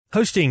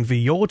Hosting for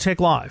Your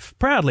Tech Life,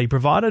 proudly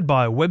provided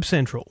by Web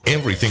Central.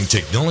 Everything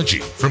technology,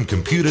 from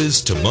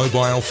computers to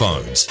mobile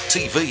phones,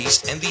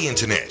 TVs and the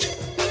internet.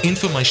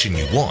 Information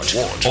you want,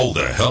 all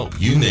the help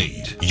you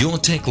need. Your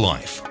Tech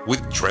Life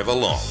with Trevor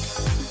Long.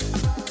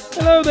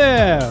 Hello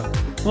there.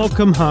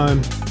 Welcome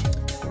home.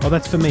 Oh,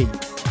 that's for me.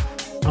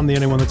 I'm the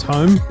only one that's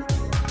home.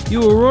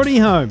 You were already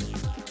home.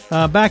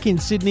 Back in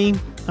Sydney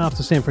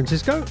after San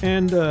Francisco,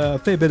 and a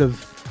fair bit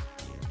of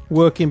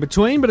work in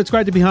between, but it's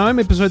great to be home.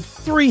 Episode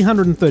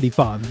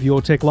 335 of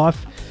Your Tech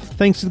Life.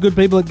 Thanks to the good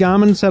people at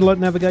Garmin, Satellite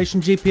Navigation,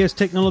 GPS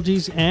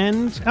Technologies,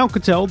 and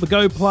Alcatel. The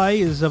Go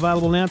Play is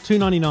available now,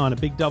 $2.99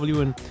 at Big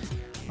W and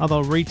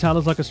other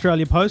retailers like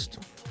Australia Post.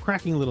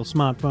 Cracking little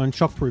smartphone,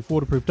 shockproof,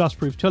 waterproof,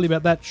 dustproof. Tell you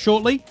about that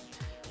shortly.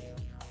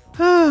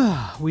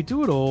 We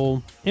do it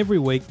all every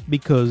week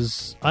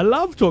because I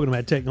love talking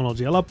about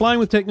technology. I love playing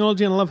with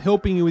technology and I love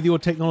helping you with your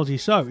technology.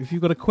 So if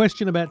you've got a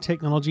question about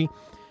technology,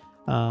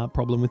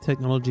 problem with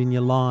technology in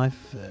your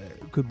life,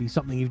 could be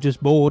something you've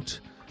just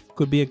bought,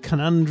 could be a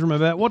conundrum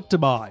about what to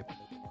buy.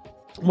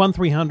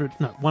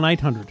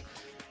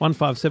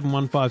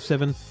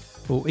 1-800-157-157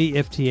 or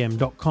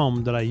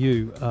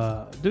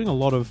EFTM.com.au. Doing a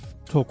lot of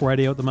talk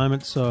radio at the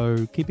moment,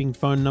 so keeping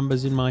phone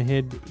numbers in my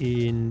head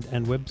and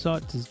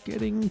websites is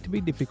getting to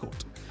be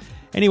difficult.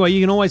 Anyway,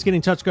 you can always get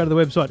in touch. Go to the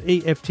website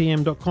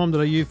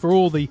EFTM.com.au for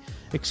all the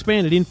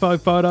expanded info,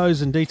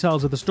 photos and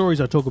details of the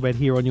stories I talk about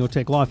here on Your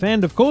Tech Life.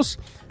 And, of course,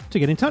 to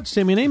get in touch,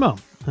 send me an email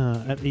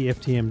at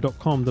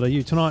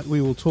EFTM.com.au. Tonight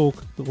we will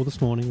talk, or this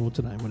morning or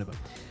today, whatever.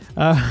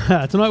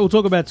 Tonight we'll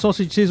talk about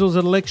sausage sizzles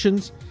at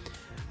elections.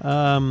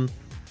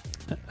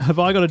 Have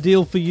I got a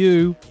deal for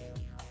you?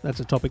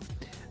 That's a topic.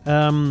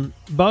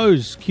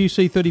 Bose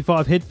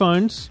QC35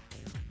 headphones,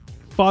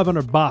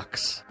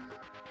 $500.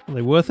 Are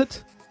they worth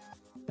it?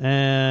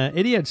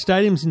 Etihad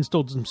Stadium's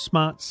installed some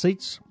smart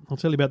seats. I'll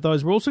tell you about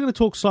those. We're also going to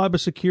talk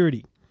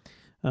cybersecurity.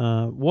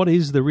 What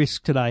is the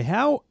risk today?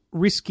 How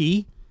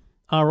risky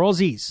are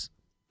Aussies?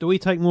 Do we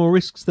take more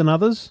risks than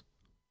others?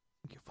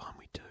 I think you'll find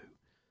we do.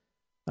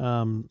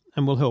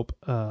 And we'll help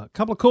a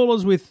couple of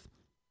callers with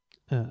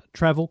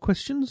travel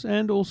questions,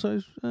 and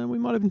also we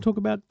might even talk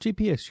about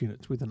GPS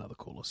units with another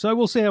caller. So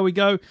we'll see how we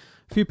go. A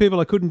few people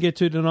I couldn't get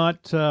to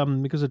tonight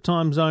because of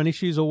time zone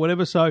issues or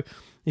whatever. So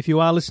if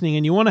you are listening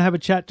and you want to have a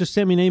chat, just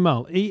send me an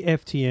email,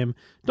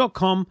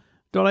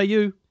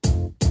 EFTM.com.au.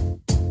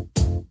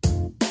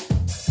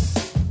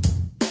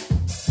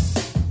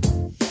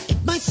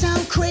 It might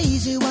sound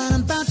crazy what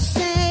I'm about to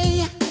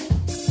say,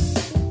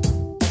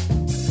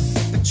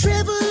 but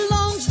Trevor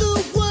Long's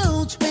the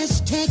world's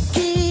best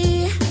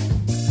techie.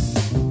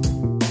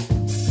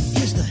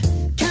 He's the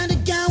kind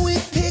of guy we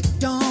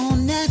picked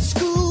on at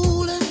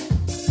school, and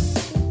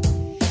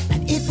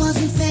it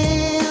wasn't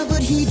fair,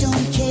 but he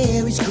don't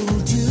care. He's cool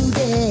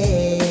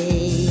today.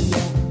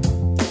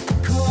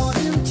 Call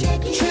him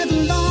techie.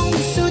 Trevor Long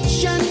is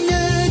such a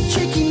nerd.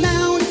 Check him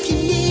out if you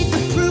need the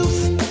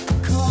proof.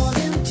 Call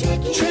him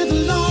techie. Trevor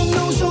Long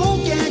knows all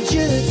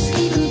gadgets,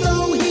 even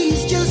though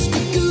he's just a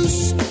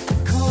goose.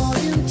 Call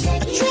him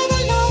techie.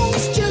 Trevor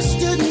Long's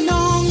just a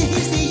nong.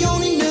 He's the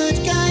only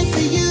nerd guy for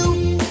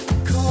you.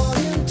 Call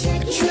him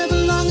techie.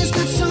 Trevor Long has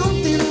got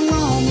something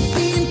wrong with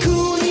being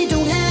cool. He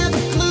don't have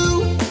a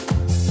clue.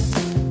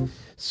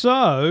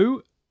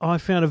 So I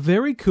found a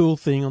very cool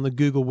thing on the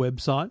Google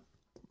website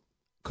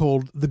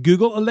called the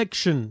Google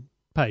Election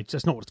page.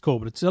 That's not what it's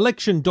called, but it's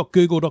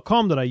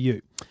election.google.com.au.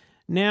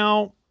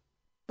 Now,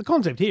 the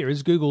concept here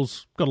is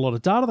Google's got a lot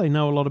of data. They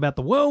know a lot about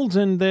the world,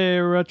 and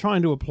they're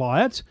trying to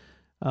apply it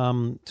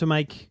to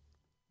make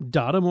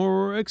data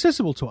more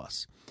accessible to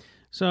us.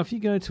 So if you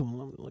go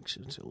to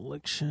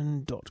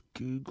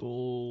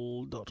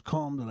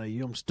election.google.com.au,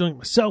 I'm just doing it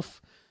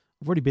myself.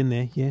 I've already been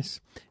there,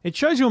 yes. It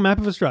shows you a map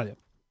of Australia,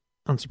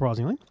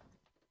 unsurprisingly.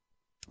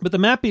 But the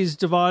map is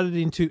divided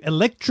into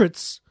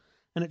electorates,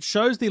 and it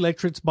shows the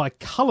electorates by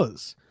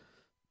colours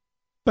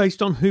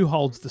based on who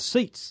holds the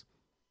seats.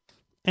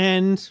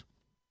 And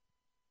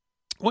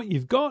what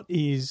you've got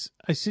is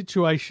a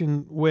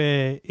situation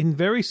where, in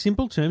very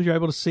simple terms, you're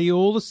able to see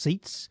all the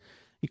seats.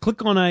 You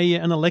click on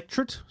an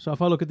electorate. So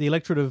if I look at the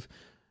electorate of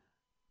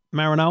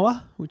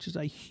Maranoa, which is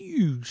a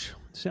huge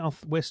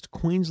southwest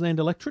Queensland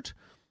electorate,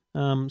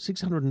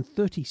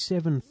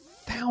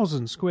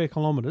 637,000 square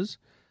kilometres,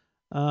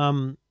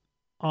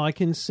 I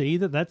can see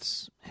that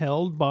that's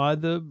held by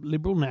the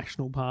Liberal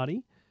National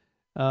Party.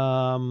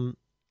 It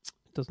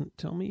doesn't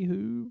tell me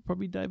who,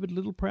 probably David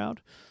Littleproud.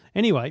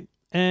 Anyway,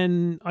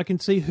 and I can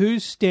see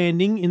who's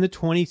standing in the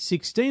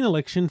 2016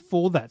 election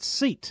for that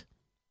seat.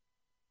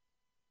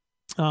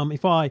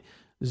 If I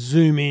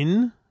zoom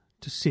in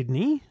to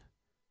Sydney,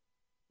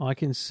 I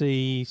can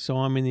see, so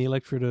I'm in the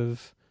electorate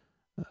of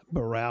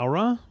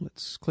Berowra.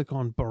 Let's click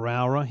on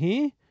Berowra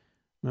here.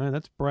 No,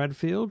 that's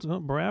Bradfield. Oh,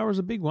 Berowra's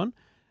a big one.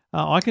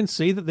 I can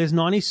see that there's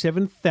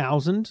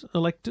 97,000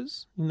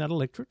 electors in that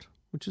electorate,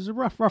 which is a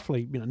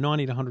roughly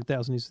 90 to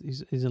 100,000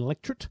 is an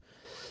electorate.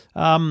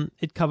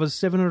 It covers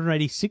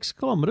 786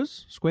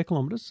 square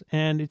kilometres,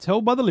 and it's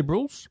held by the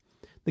Liberals.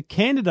 The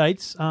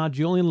candidates are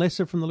Julian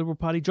Lesser from the Liberal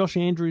Party, Josh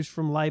Andrews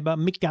from Labor,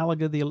 Mick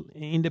Gallagher, the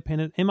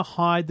Independent, Emma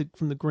Hyde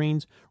from the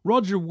Greens,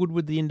 Roger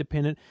Woodward, the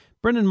Independent,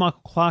 Brendan Michael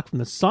Clark from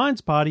the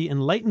Science Party,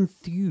 and Leighton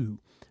Thew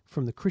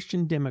from the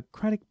Christian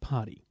Democratic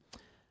Party.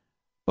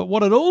 But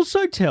what it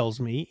also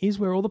tells me is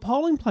where all the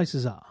polling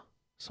places are.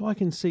 So I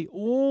can see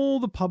all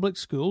the public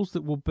schools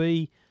that will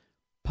be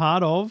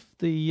part of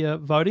the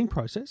voting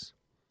process.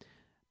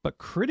 But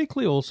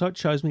critically also, it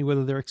shows me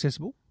whether they're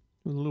accessible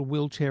with a little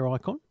wheelchair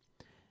icon.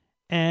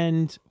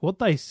 And what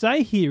they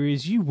say here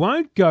is you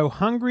won't go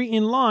hungry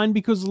in line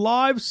because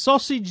live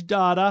sausage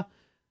data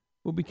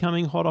will be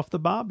coming hot off the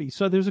barbie.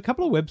 So there's a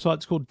couple of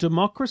websites called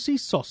Democracy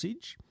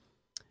Sausage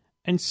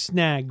and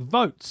Snag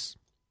Votes.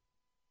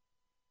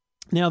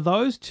 Now,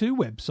 those two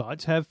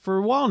websites have for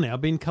a while now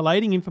been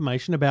collating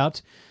information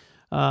about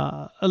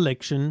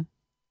election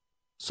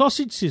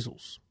sausage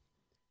sizzles.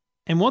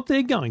 And what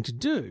they're going to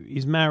do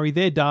is marry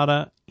their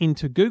data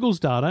into Google's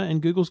data,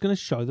 and Google's going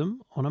to show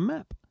them on a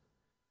map.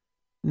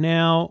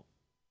 Now,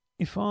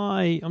 if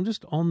I'm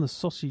just on the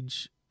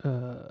sausage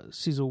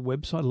sizzle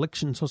website,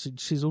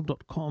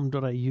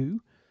 electionsausagesizzle.com.au,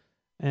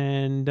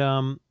 and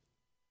I'm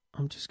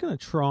just going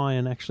to try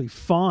and actually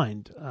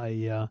find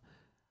an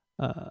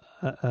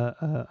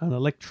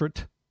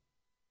electorate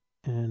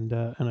and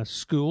a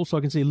school. So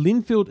I can see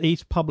Linfield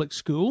East Public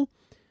School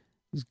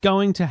is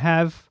going to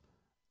have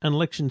an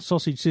election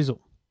sausage sizzle.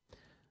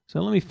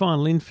 So let me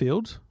find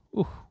Linfield,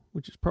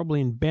 which is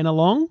probably in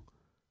Bennelong,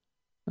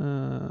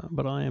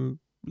 but I am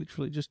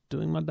literally just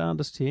doing my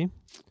darndest here.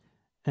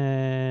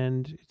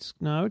 And it's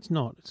not.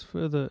 It's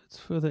further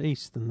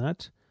east than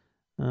that.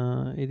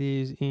 It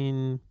is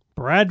in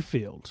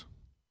Bradfield.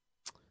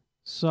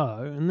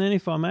 So, and then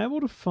if I'm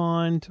able to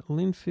find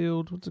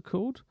Linfield, what's it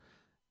called?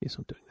 Yes,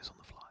 I'm doing this on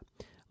the fly.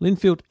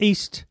 Linfield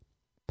East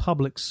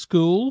Public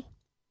School,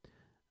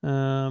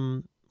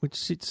 which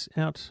sits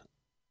out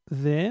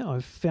there.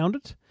 I've found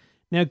it.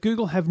 Now,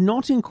 Google have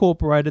not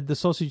incorporated the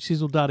sausage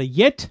sizzle data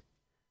yet,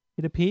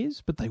 it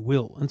appears, but they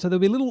will. And so there'll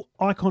be a little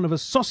icon of a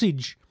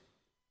sausage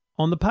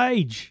on the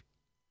page.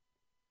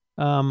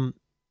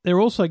 They're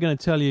also going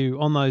to tell you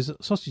on those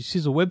sausage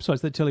sizzle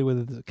websites, they tell you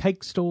whether there's a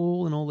cake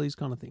stall and all these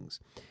kind of things.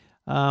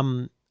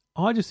 I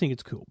just think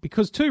it's cool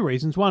because two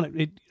reasons.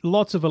 One,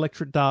 lots of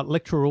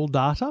electoral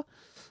data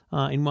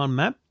in one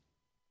map.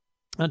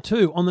 And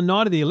two, on the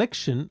night of the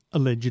election,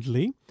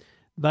 allegedly,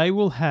 they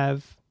will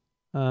have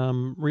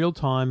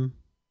real-time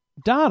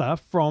data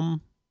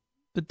from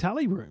the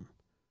tally room,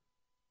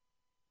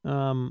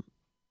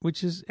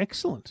 which is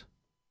excellent.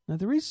 Now,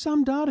 there is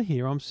some data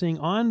here. I'm seeing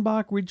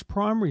Ironbark Ridge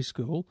Primary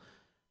School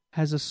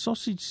has a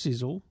sausage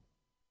sizzle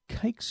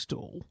cake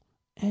stall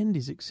and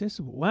is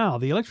accessible. Wow,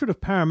 the electorate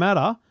of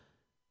Parramatta,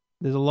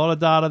 there's a lot of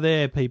data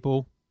there,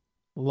 people.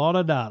 A lot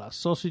of data.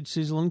 Sausage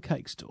sizzle and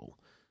cake stall.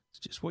 It's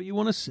just what you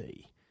want to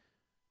see.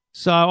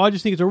 So I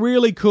just think it's a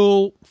really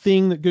cool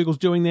thing that Google's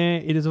doing there.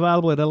 It is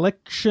available at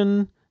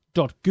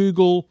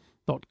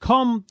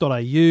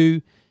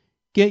election.google.com.au.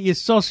 Get your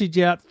sausage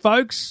out,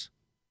 folks.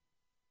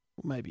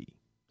 Or maybe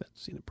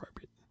that's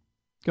inappropriate.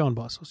 Go and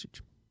buy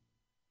sausage.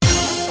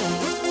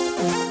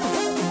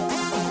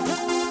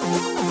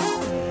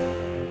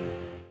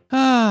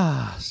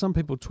 Some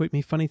people tweet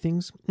me funny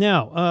things.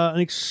 Now,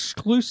 an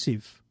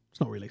exclusive. It's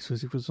not really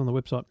exclusive because it's on the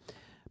website.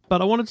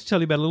 But I wanted to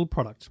tell you about a little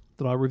product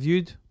that I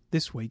reviewed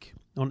this week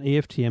on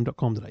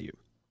EFTM.com.au.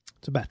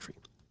 It's a battery.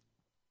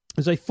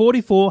 It's a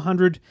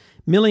 4,400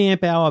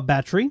 milliamp hour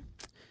battery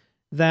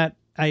that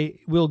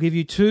will give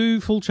you 2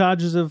 full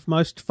charges of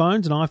most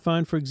phones. An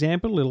iPhone, for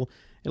example.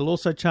 It'll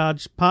also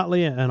charge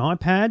partly an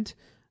iPad.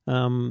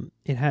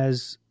 It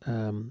has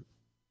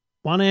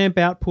 1 amp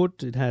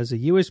output. It has a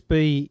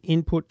USB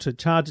input to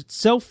charge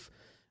itself.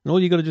 And all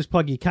you got to do is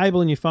plug your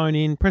cable and your phone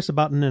in, press a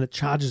button, and it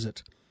charges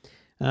it.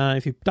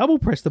 If you double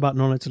press the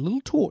button on it, it's a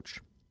little torch.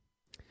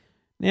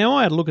 Now,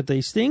 I had a look at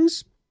these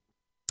things.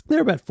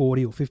 They're about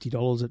 $40 or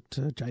 $50 at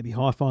JB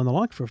Hi-Fi and the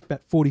like for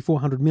about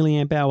 4,400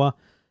 milliamp hour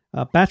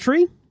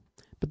battery.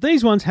 But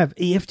these ones have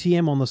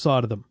EFTM on the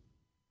side of them.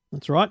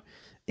 That's right.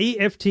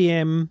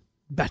 EFTM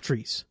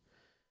batteries.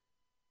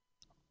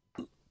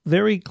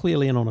 Very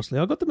clearly and honestly,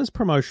 I got them as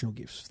promotional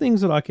gifts.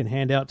 Things that I can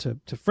hand out to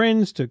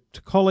friends, to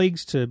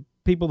colleagues, to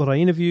people that I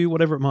interview,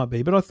 whatever it might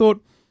be. But I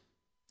thought,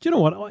 do you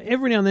know what?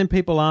 Every now and then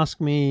people ask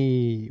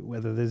me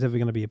whether there's ever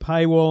going to be a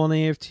paywall on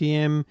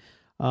EFTM.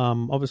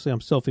 Obviously,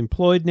 I'm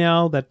self-employed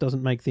now. That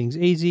doesn't make things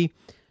easy.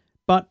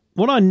 But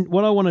what I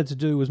wanted to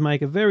do was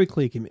make a very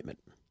clear commitment.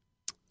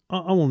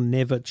 I will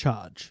never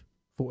charge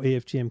for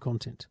EFTM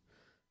content.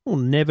 I will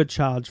never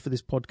charge for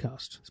this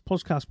podcast. This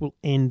podcast will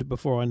end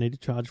before I need to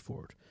charge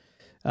for it.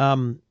 I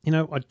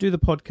do the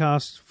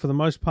podcast for the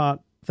most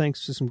part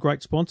thanks to some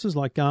great sponsors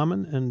like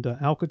Garmin and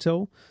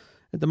Alcatel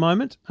at the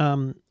moment.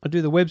 I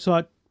do the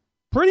website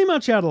pretty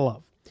much out of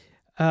love.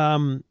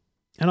 And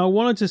I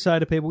wanted to say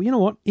to people, you know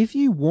what? If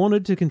you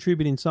wanted to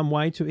contribute in some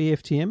way to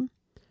EFTM,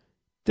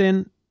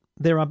 then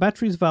there are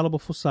batteries available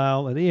for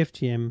sale at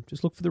EFTM.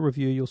 Just look for the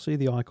review. You'll see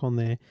the icon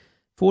there.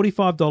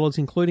 $45,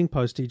 including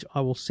postage.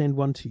 I will send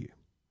one to you.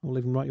 I'll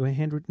even write you a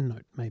handwritten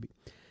note, maybe.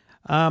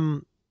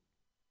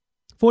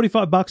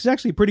 $45 is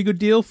actually a pretty good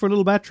deal for a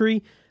little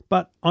battery,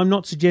 but I'm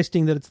not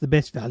suggesting that it's the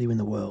best value in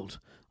the world.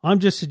 I'm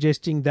just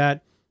suggesting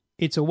that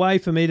it's a way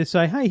for me to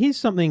say, hey, here's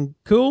something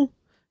cool.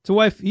 It's a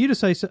way for you to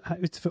say,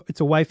 it's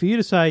a way for you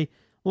to say,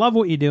 love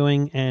what you're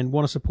doing and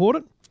want to support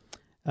it.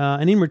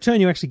 And in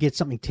return, you actually get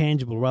something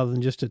tangible rather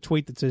than just a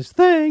tweet that says,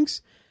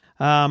 thanks.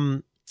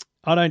 I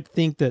don't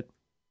think that,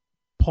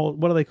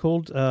 what are they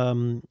called?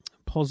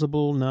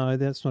 Possible? No,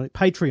 that's not it.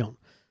 Patreon.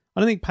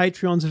 I don't think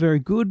Patreons are very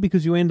good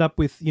because you end up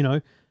with,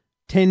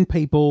 10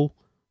 people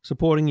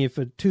supporting you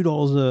for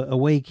 $2 a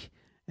week,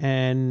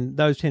 and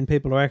those 10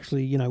 people are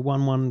actually,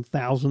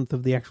 1/1000th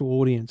of the actual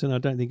audience, and I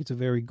don't think it's a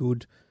very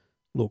good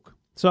look.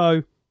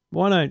 So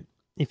why don't,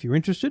 if you're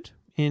interested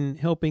in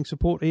helping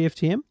support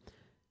EFTM,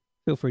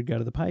 feel free to go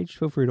to the page.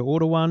 Feel free to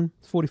order one.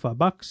 It's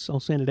 $45.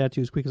 I'll send it out to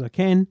you as quick as I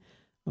can.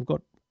 I've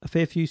got a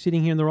fair few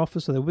sitting here in their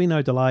office, so there will be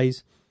no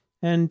delays,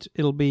 and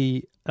it'll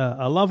be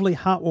a lovely,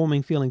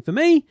 heartwarming feeling for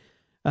me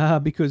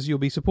because you'll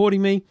be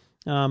supporting me.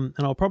 And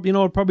I'll probably,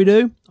 what I'll probably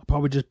do? I'll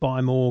probably just buy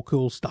more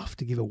cool stuff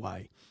to give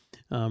away,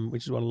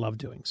 which is what I love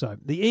doing. So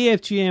the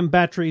EFTM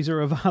batteries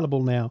are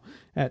available now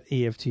at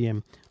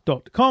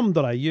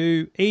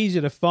EFTM.com.au.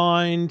 Easy to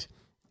find,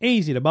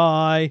 easy to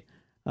buy.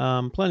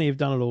 Plenty have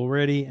done it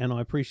already, and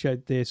I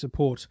appreciate their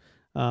support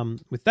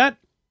with that.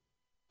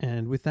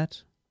 And with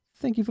that,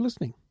 thank you for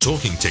listening.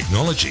 Talking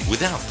technology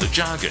without the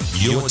jargon.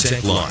 Your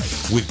Tech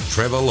Life with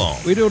Trevor Long.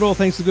 We do it all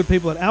thanks to the good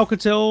people at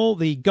Alcatel.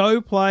 The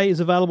Go Play is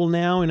available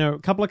now in a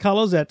couple of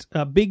colours at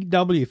Big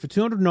W for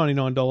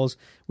 $299.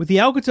 With the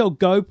Alcatel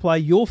Go Play,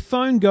 your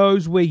phone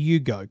goes where you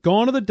go.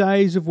 Gone are the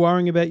days of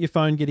worrying about your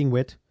phone getting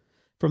wet.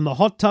 From the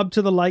hot tub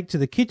to the lake to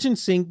the kitchen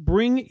sink,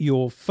 bring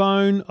your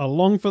phone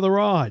along for the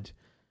ride.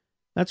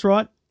 That's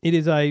right. It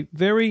is a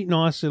very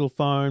nice little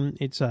phone.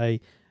 It's a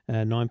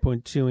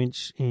 9.2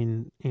 inch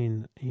in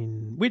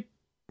width.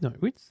 No,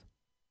 width?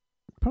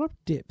 Product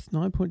depth,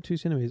 9.2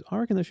 centimeters. I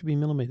reckon that should be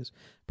millimeters.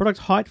 Product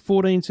height,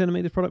 14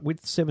 centimeters. Product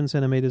width, 7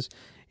 centimeters.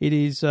 It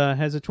is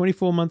has a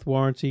 24-month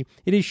warranty.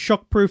 It is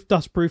shockproof,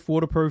 dustproof,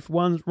 waterproof.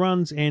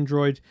 Runs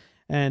Android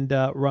and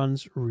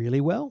runs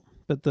really well.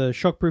 But the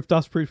shockproof,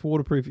 dustproof,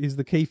 waterproof is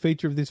the key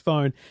feature of this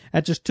phone.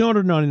 At just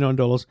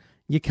 $299,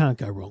 you can't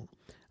go wrong.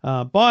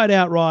 Buy it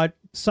outright.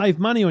 Save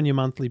money on your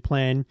monthly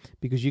plan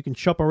because you can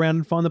shop around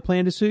and find the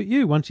plan to suit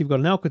you. Once you've got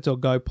an Alcatel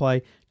Go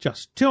Play,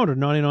 just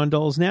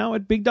 $299 now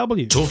at Big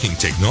W. Talking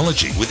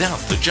technology without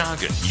the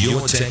jargon.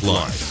 Your Tech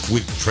Life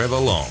with Trevor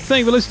Long. Thank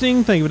you for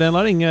listening. Thank you for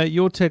downloading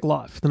Your Tech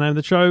Life. The name of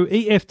the show,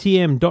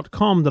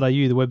 EFTM.com.au,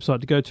 the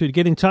website to go to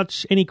get in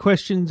touch. Any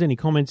questions, any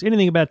comments,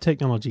 anything about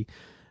technology,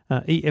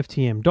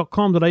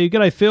 EFTM.com.au.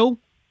 G'day, Phil.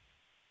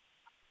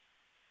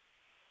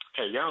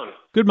 How you going?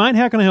 Good, mate.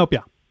 How can I help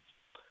you?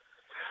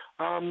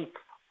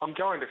 I'm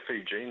going to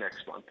Fiji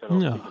next month, and I'm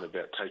thinking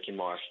about taking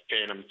my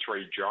Phantom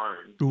 3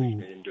 drone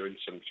and doing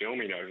some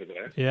filming over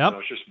there. Yep. And I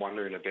was just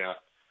wondering about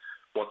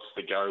what's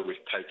the go with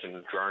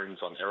taking drones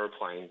on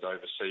aeroplanes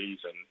overseas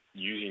and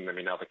using them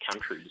in other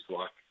countries.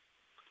 Like,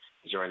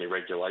 is there any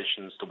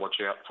regulations to watch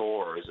out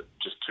for, or is it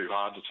just too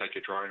hard to take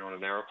a drone on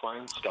an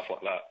aeroplane? Stuff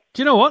like that.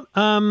 Do you know what?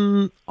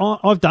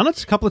 I've done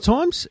it a couple of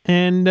times,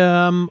 and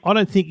I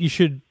don't think you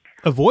should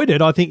avoid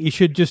it. I think you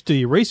should just do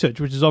your research,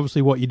 which is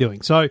obviously what you're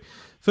doing. So,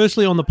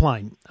 firstly, on the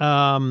plane,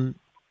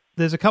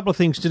 there's a couple of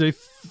things to do.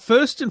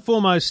 First and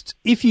foremost,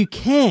 if you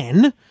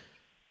can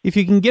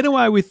get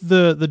away with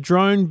the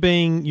drone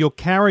being your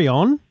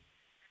carry-on,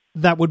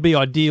 that would be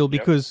ideal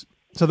because,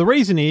 so the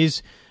reason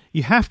is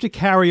you have to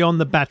carry on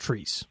the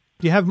batteries.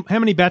 Do you have, how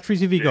many batteries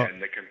have you got?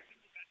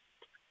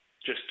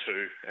 Just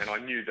 2, and I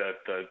knew that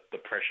the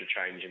pressure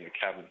change in the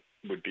cabin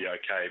would be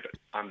okay, but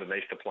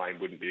underneath the plane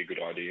wouldn't be a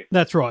good idea.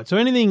 That's right. So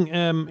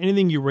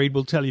anything you read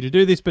will tell you to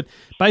do this, but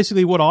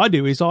basically what I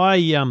do is I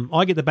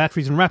get the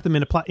batteries and wrap them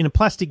in a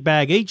plastic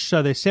bag each,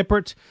 so they're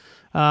separate,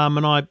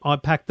 and I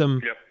pack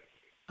them. Yep.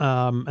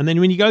 And then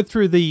when you go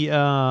through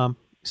the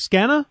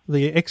scanner,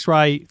 the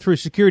X-ray through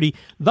security,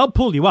 they'll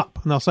pull you up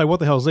and they'll say, "What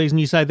the hell's these?" And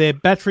you say, "They're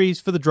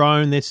batteries for the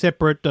drone. They're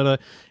separate."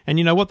 And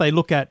you know what they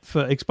look at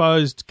for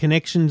exposed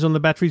connections on the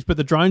batteries, but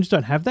the drones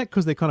don't have that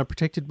because they're kind of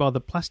protected by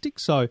the plastic.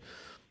 So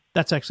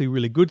that's actually a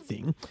really good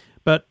thing.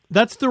 But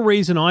that's the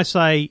reason I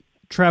say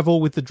travel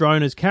with the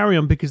drone as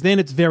carry-on, because then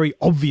it's very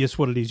obvious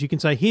what it is. You can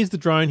say, here's the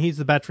drone, here's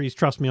the batteries,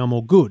 trust me, I'm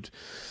all good.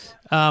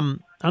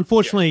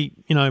 Unfortunately,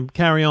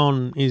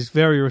 carry-on is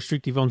very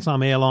restrictive on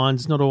some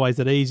airlines. It's not always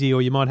that easy,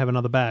 or you might have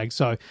another bag.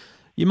 So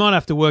you might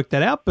have to work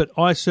that out, but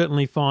I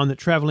certainly find that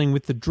traveling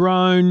with the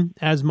drone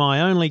as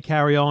my only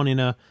carry-on in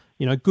a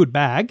good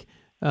bag,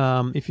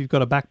 if you've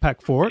got a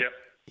backpack for it,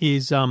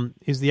 is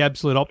the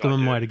absolute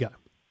optimum way to go.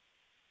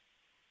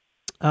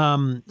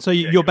 So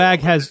your bag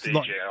has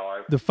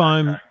the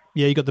foam. Backpack.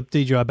 Yeah, you got the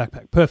DJI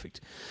backpack.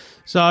 Perfect.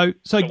 So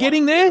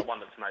getting there. The one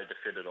that's made to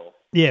fit it all.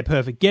 Yeah,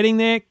 perfect. Getting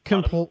there,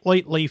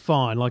 completely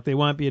fine. Like there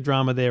won't be a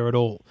drama there at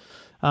all.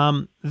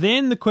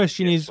 Then the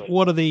question is,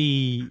 what are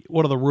the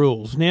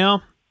rules?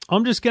 Now,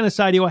 I'm just going to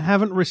say to you, I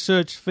haven't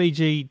researched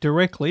Fiji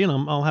directly, and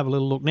I'll have a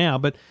little look now.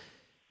 But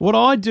What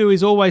I do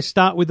is always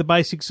start with the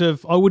basics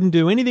of I wouldn't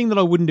do anything that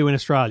I wouldn't do in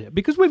Australia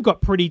because we've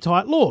got pretty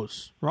tight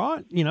laws,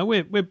 right? You know,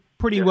 we're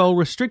pretty well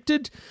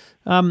restricted.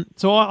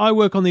 So I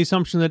work on the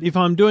assumption that if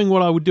I'm doing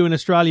what I would do in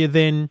Australia,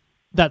 then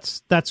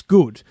that's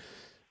good.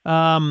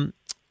 I'm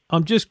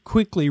just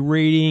quickly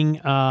reading,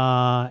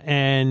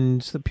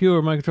 and the pure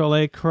remote control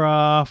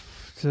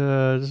aircraft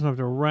doesn't have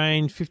a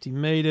range, 50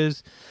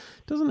 meters.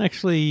 Doesn't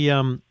actually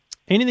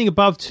anything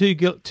above 2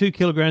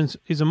 kilograms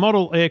is a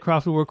model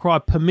aircraft that will require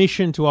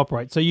permission to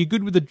operate. So you're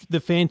good with the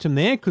Phantom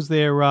there because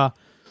they're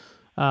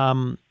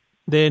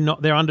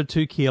under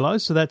 2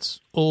 kilos, so that's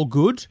all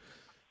good.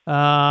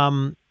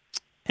 And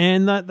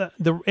the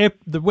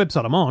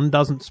website I'm on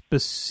doesn't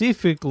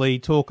specifically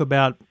talk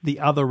about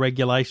the other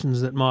regulations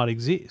that might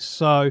exist.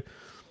 So,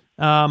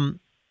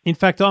 in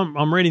fact,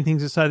 I'm reading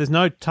things that say there's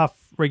no tough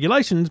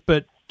regulations,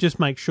 but just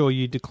make sure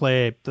you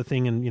declare the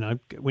thing and, you know,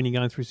 when you're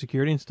going through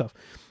security and stuff.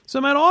 So,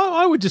 mate,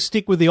 I would just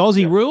stick with the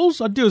Aussie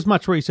rules. I'd do as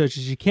much research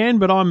as you can,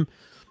 but I'm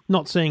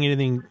not seeing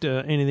anything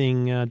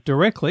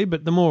directly.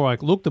 But the more I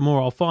look, the more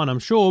I'll find, I'm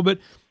sure. But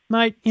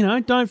mate, you know,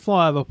 don't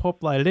fly over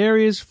populated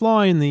areas.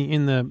 Fly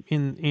in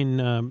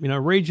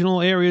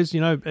regional areas,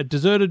 you know, at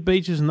deserted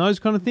beaches and those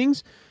kind of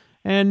things,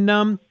 and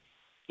and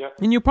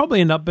you'll probably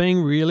end up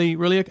being really,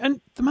 really.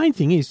 And the main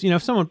thing is, you know,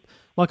 if someone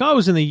like I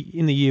was in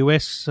the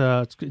US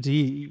about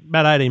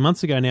 18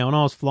 months ago now, and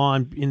I was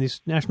flying in this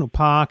national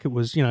park. It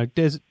was, you know,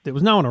 desert. There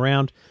was no one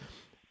around,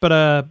 but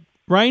a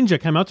ranger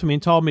came up to me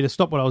and told me to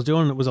stop what I was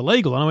doing, and it was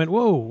illegal. And I went,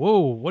 whoa,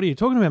 what are you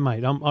talking about,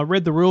 mate? I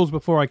read the rules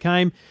before I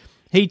came.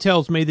 He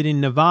tells me that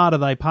in Nevada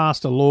they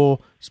passed a law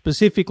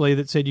specifically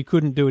that said you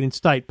couldn't do it in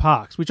state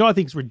parks, which I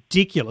think is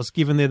ridiculous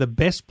given they're the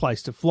best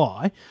place to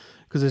fly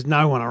because there's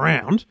no one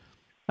around.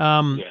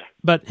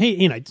 But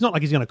he, you know, it's not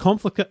like he's going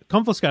to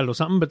confiscate it or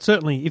something, but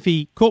certainly if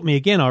he caught me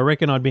again, I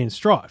reckon I'd be in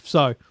strife.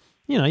 So,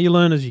 you know, you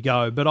learn as you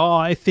go. But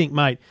I think,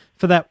 mate,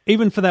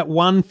 even for that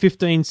 1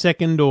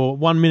 15-second or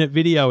 1 minute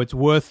video, it's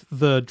worth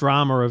the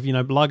drama of, you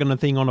know, lugging a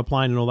thing on a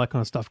plane and all that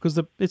kind of stuff because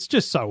it's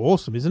just so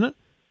awesome, isn't it?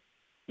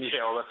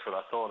 Yeah, well, that's what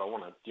I thought. I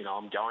want to, you know,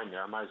 I'm going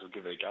there. I may as well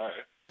give it a go.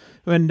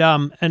 And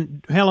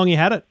how long you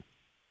had it?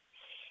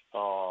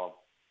 8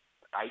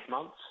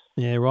 months.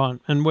 Yeah, right.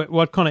 And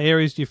what kind of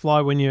areas do you fly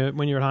when you're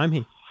at home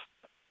here?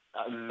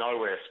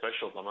 Nowhere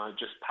special at the moment,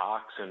 just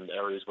parks and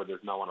areas where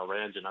there's no one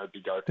around, you know,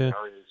 big open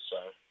areas. So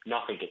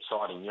nothing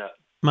exciting yet.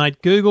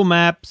 Mate, Google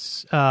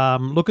Maps,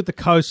 look at the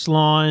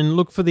coastline,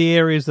 look for the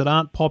areas that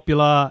aren't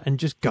popular, and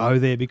just go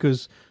there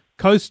because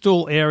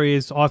coastal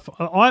areas, I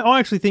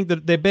actually think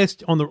that they're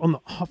best on the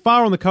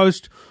far on the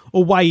coast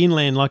or way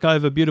inland, like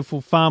over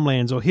beautiful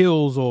farmlands or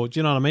hills, or do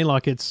you know what I mean?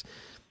 Like it's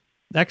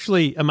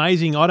actually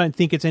amazing. I don't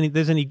think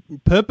there's any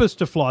purpose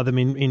to fly them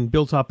in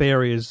built up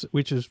areas,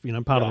 which is, you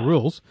know, part of the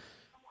rules.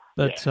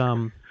 But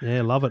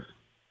love it.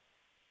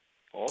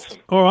 Awesome.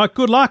 All right,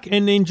 good luck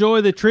and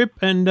enjoy the trip.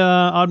 And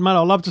I'd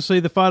love to see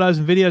the photos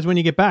and videos when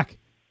you get back.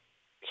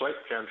 Sweet,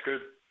 sounds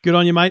good. Good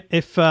on you, mate.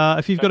 If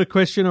you've got a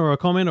question or a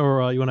comment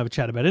or you want to have a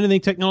chat about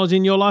anything technology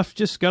in your life,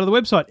 just go to the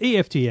website,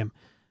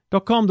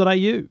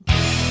 eftm.com.au.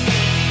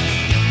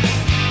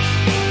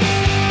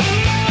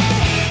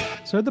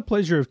 So I had the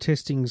pleasure of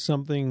testing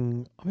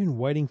something I've been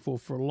waiting for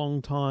a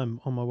long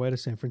time on my way to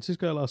San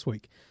Francisco last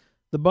week.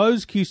 The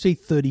Bose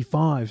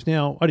QC35s.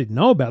 Now, I didn't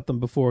know about them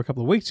before a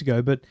couple of weeks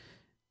ago, but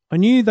I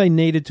knew they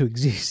needed to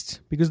exist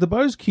because the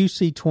Bose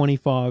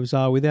QC25s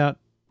are, without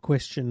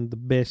question, the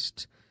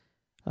best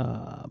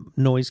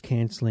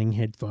noise-cancelling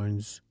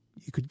headphones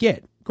you could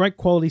get. Great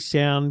quality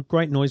sound,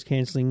 great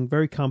noise-cancelling,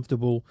 very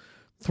comfortable,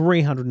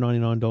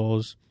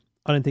 $399.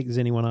 I don't think there's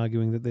anyone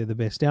arguing that they're the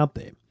best out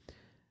there.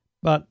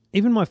 But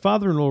even my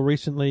father-in-law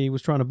recently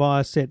was trying to buy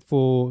a set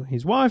for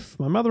his wife,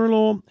 my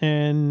mother-in-law,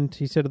 and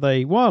he said, are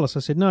they wireless? I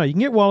said, no, you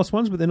can get wireless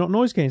ones, but they're not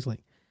noise-cancelling.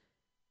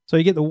 So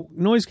you get the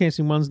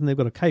noise-cancelling ones and they've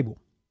got a cable.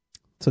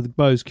 So the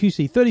Bose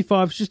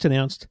QC35s, just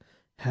announced,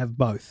 have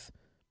both.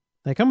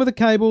 They come with a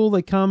cable,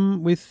 they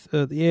come with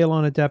the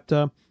airline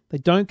adapter, they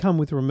don't come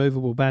with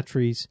removable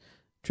batteries,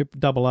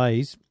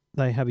 AAAs,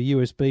 they have a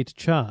USB to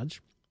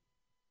charge.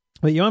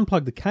 But you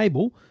unplug the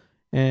cable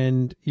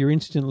and you're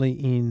instantly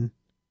in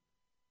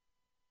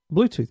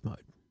Bluetooth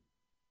mode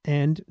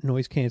and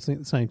noise cancelling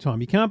at the same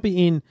time. You can't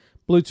be in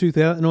Bluetooth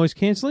without noise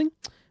cancelling,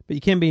 but you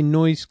can be in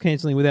noise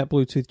cancelling without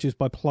Bluetooth just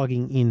by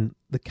plugging in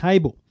the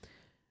cable.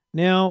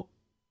 Now,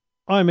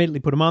 I immediately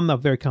put them on. They're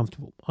very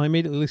comfortable. I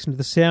immediately listened to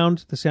the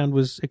sound. The sound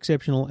was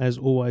exceptional, as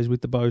always,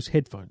 with the Bose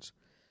headphones.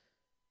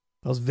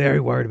 I was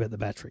very worried about the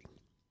battery.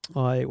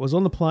 I was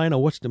on the plane. I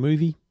watched a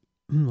movie.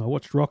 I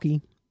watched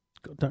Rocky.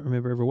 Don't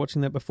remember ever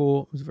watching that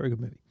before. It was a very good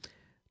movie.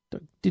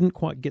 Didn't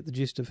quite get the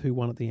gist of who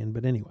won at the end,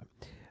 but anyway.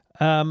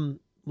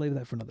 Leave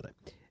that for another day.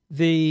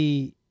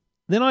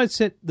 Then I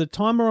set the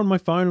timer on my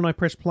phone and I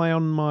pressed play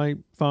on my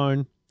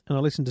phone and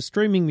I listened to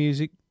streaming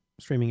music,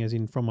 streaming as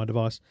in from my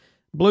device,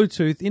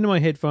 Bluetooth into my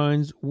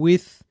headphones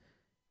with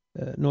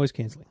noise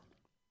cancelling.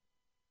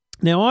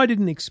 Now, I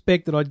didn't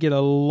expect that I'd get a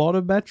lot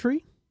of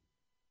battery,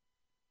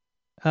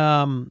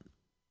 but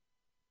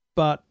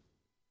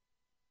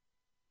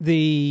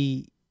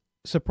the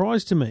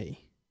surprise to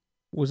me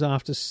was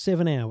after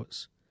 7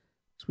 hours,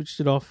 switched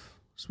it off,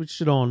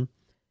 switched it on.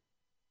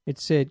 It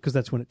said, because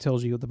that's when it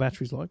tells you what the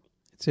battery's like,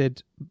 it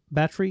said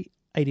battery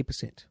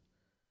 80%.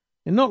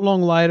 And not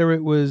long later,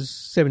 it was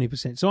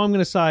 70%. So I'm going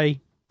to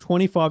say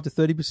 25 to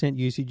 30%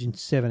 usage in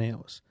 7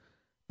 hours.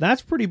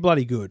 That's pretty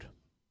bloody good.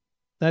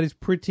 That is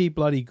pretty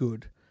bloody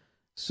good.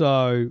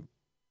 So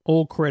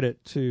all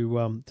credit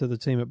to the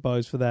team at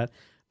Bose for that.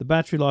 The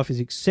battery life is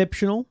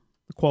exceptional.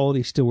 The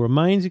quality still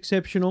remains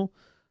exceptional.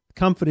 The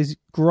comfort is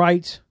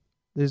great.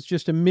 There's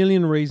just a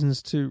million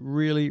reasons to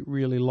really,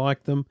 really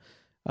like them.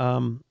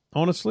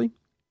 Honestly,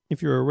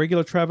 if you're a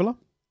regular traveller,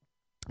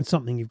 it's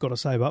something you've got to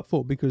save up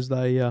for because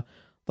they'll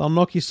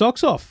knock your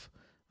socks off.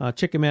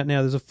 Check them out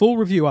now. There's a full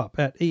review up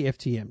at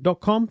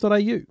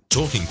eftm.com.au.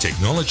 Talking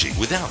technology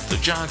without the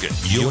jargon.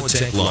 Your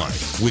Tech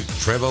Life with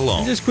Trevor Long.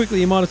 And just quickly,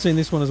 you might have seen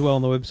this one as well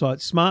on the website.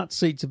 Smart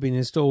seats have been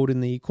installed in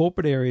the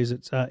corporate areas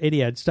at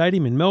Etihad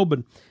Stadium in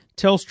Melbourne.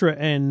 Telstra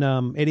and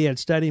Etihad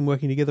Stadium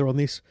working together on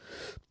this.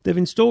 They've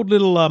installed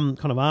little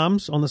kind of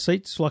arms on the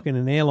seats, like in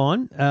an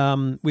airline,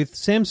 with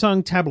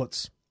Samsung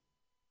tablets.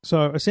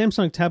 So a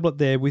Samsung tablet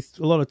there with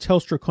a lot of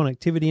Telstra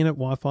connectivity in it,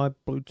 Wi-Fi,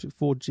 Bluetooth,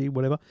 4G,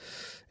 whatever.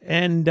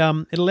 And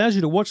it allows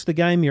you to watch the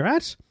game you're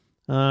at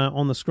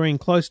on the screen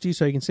close to you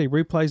so you can see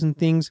replays and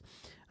things,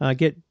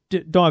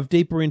 dive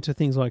deeper into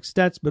things like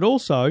stats, but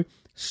also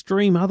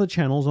stream other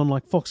channels on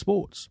like Fox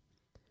Sports.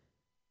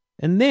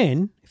 And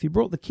then, if you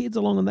brought the kids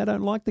along and they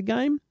don't like the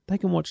game, they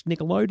can watch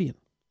Nickelodeon.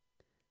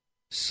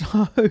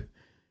 So,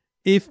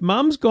 if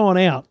mum's gone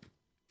out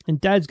and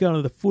dad's going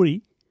to the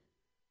footy,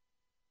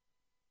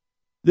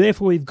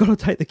 therefore you've got to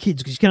take the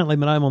kids because you can't leave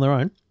them at home on their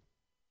own.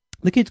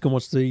 The kids can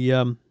watch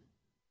the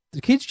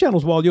kids'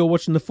 channels while you're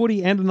watching the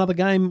footy and another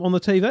game on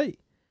the TV.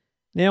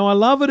 Now, I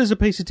love it as a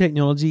piece of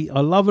technology. I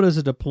love it as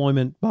a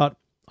deployment, but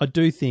I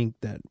do think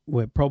that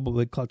we're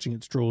probably clutching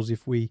at straws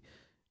if we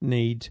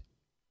need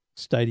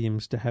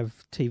stadiums to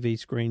have TV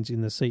screens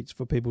in the seats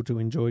for people to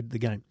enjoy the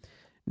game.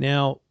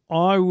 Now,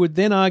 I would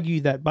then argue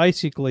that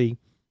basically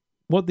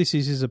what this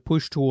is a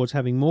push towards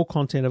having more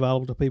content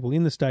available to people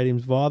in the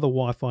stadiums via the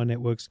Wi-Fi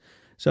networks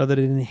so that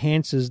it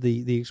enhances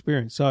the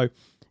experience. So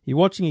you're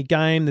watching a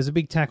game, there's a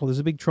big tackle, there's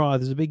a big try,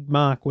 there's a big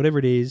mark, whatever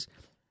it is.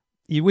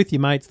 You're with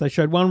your mates, they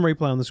showed one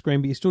replay on the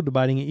screen, but you're still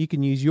debating it. You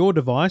can use your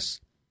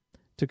device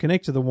to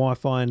connect to the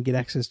Wi-Fi and get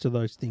access to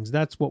those things.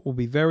 That's what will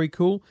be very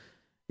cool.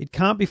 It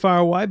can't be far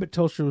away, but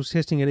Telstra was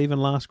testing it even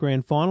last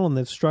grand final, and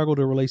they've struggled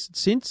to release it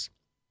since.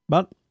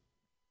 But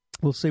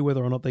we'll see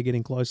whether or not they're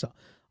getting closer.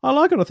 I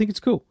like it. I think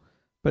it's cool.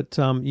 But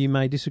you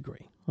may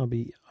disagree. I'll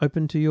be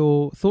open to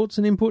your thoughts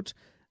and input.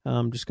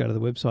 Just go to the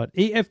website,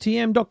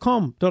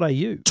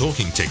 eftm.com.au.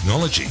 Talking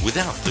technology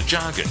without the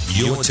jargon.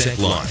 Your Tech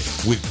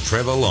Life with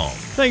Trevor Long.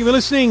 Thank you for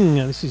listening.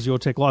 This is Your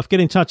Tech Life.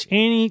 Get in touch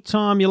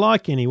anytime you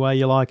like, any way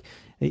you like.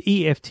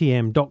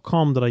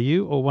 eftm.com.au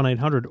or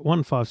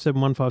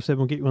 1-800-157-157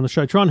 will get you on the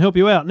show. Try and help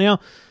you out. Now,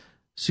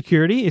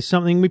 security is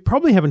something we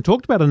probably haven't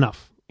talked about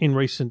enough in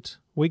recent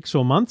weeks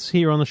or months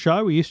here on the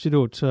show. We used to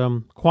do it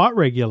quite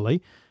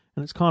regularly,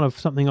 and it's kind of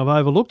something I've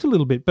overlooked a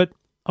little bit. But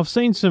I've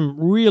seen some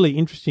really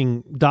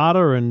interesting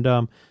data and,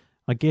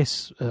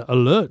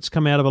 alerts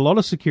come out of a lot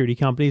of security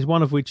companies,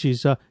 one of which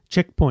is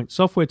Checkpoint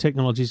Software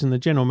Technologies, and the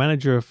General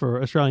Manager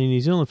for Australia and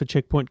New Zealand for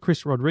Checkpoint,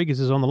 Chris Rodriguez,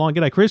 is on the line.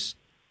 G'day, Chris.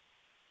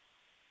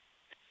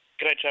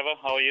 G'day, Trevor.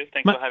 How are you?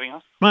 Thanks for having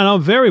us. Mate,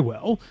 I'm very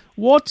well.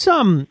 What's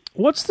the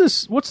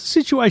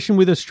situation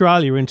with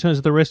Australia in terms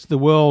of the rest of the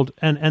world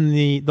and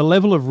the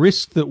level of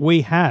risk that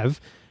we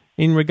have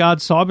in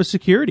regards to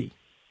cybersecurity?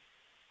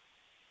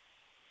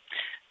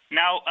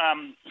 Now,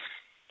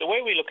 the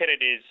way we look at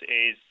it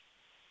is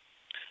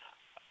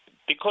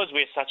because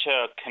we're such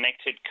a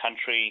connected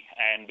country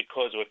and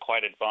because we're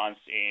quite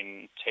advanced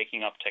in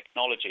taking up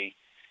technology,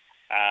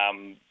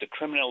 the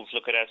criminals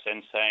look at us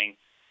and saying,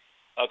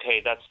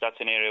 okay, that's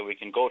an area we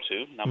can go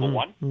to, number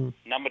one.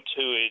 Number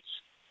two is,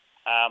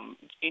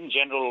 in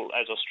general,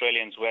 as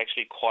Australians, we're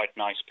actually quite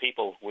nice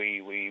people.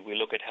 We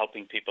look at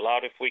helping people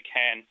out if we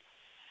can.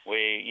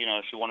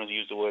 If you want to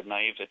use the word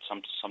naive, it's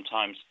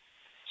sometimes.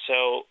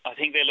 So I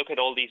think they look at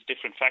all these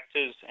different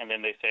factors and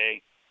then they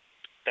say,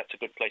 that's a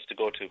good place to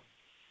go to.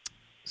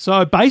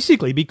 So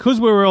basically,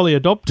 because we're early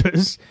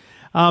adopters,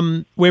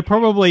 we're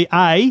probably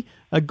a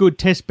good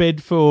test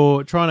bed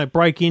for trying to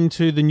break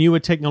into the newer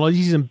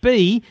technologies, and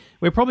B,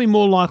 we're probably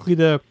more likely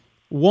to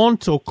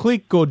want or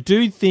click or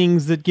do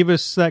things that give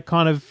us that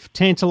kind of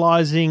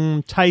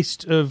tantalizing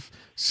taste of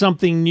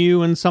something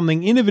new and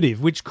something innovative,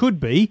 which could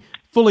be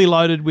fully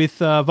loaded with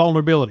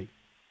vulnerability.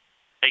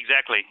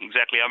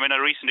 Exactly. I mean,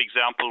 a recent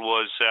example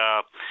was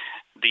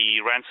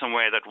the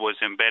ransomware that was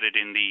embedded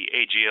in the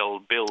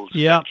AGL builds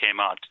that came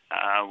out,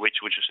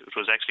 which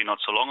was actually not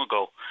so long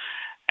ago.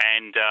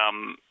 And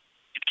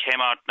it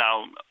came out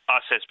now,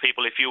 us as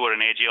people, if you were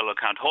an AGL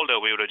account holder,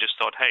 we would have just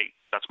thought, hey,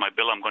 that's my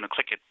bill, I'm going to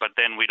click it. But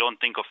then we don't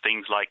think of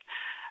things like,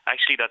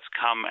 actually, that's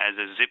come as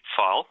a zip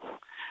file.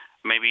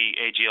 Maybe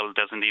AGL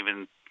doesn't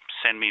even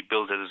send me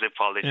bills as a zip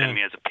file, they send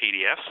me as a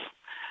PDF.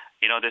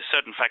 There's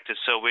certain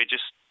factors. So we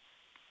just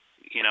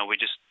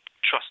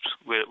trust.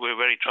 We're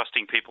very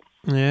trusting people.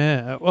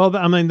 Yeah, well,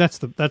 I mean that's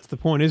the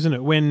point, isn't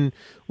it? When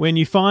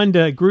you find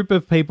a group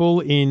of people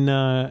in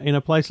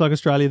a place like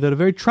Australia that are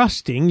very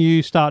trusting,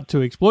 you start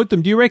to exploit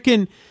them. Do you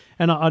reckon?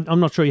 And I'm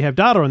not sure you have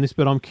data on this,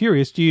 but I'm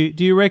curious. Do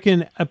you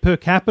reckon per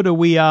capita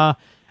we are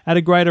at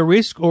a greater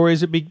risk, or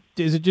is it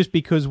just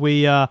because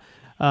we are,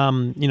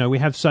 we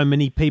have so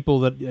many people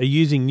that are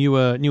using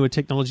newer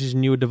technologies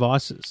and newer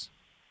devices?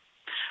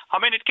 I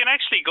mean, it can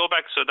actually go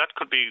back, so that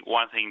could be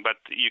one thing, but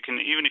you can,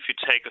 even if you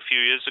take a few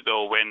years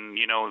ago when,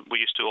 we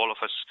used to, all of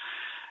us,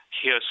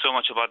 hear so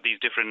much about these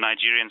different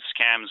Nigerian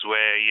scams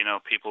where,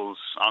 people's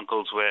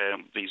uncles were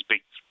these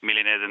big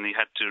millionaires and they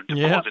had to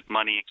deposit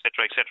money, et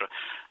cetera,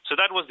 So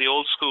that was the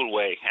old school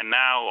way. And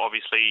now,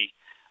 obviously,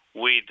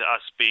 with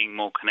us being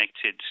more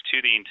connected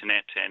to the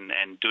internet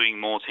and doing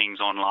more things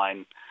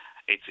online,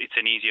 it's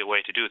an easier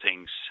way to do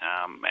things.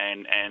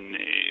 And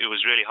it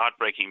was really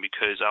heartbreaking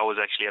because I was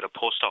actually at a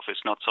post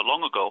office not so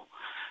long ago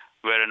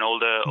where an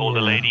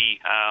older lady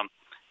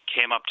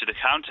came up to the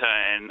counter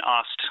and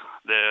asked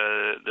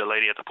the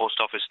lady at the post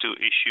office to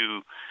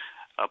issue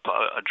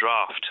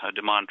a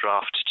demand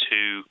draft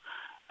to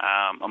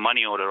a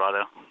money order,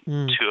 rather,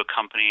 to a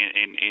company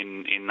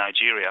in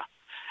Nigeria.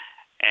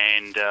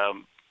 And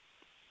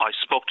I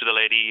spoke to the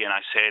lady and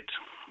I said,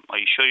 "Are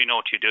you sure you know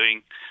what you're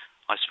doing?"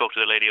 I spoke to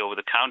the lady over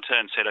the counter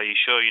and said, "Are you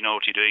sure you know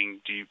what you're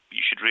doing? You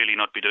should really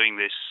not be doing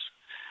this."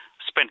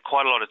 Spent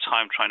quite a lot of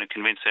time trying to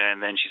convince her,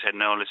 and then she said,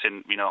 "No,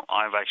 listen, I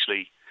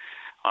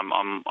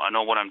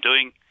know what I'm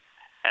doing."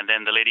 And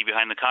then the lady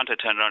behind the counter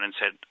turned around and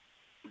said,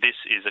 "This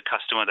is a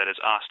customer that has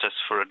asked us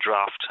for a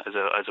draft as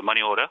a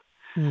money order.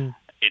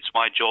 It's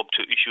my job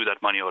to issue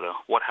that money order.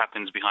 What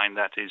happens behind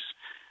that is."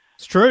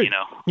 It's true.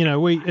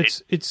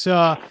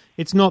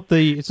 It's not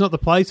the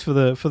place for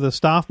the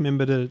staff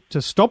member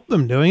to stop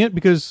them doing it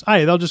because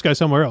A, they'll just go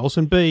somewhere else,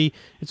 and B,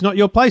 it's not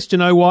your place to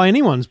know why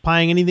anyone's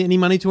paying any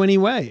money to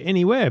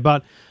anywhere.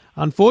 But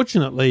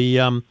unfortunately,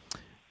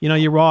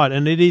 you're right,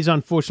 and it is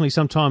unfortunately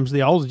sometimes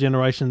the older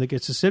generation that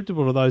gets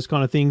susceptible to those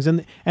kind of things,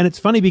 and it's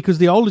funny because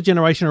the older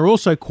generation are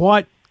also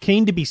quite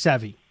keen to be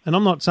savvy, and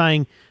I'm not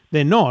saying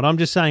they're not. I'm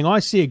just saying I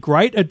see a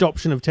great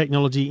adoption of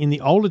technology in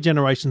the older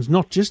generations,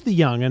 not just the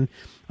young, and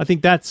I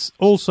think that's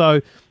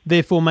also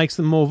therefore makes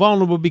them more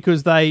vulnerable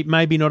because they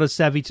may be not as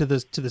savvy to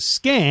the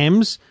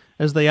scams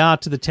as they are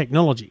to the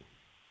technology.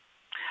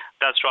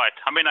 That's right.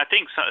 I mean, I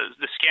think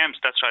the scams,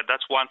 that's right,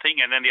 that's one thing.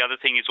 And then the other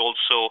thing is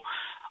also,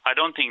 I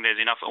don't think there's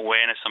enough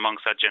awareness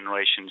amongst that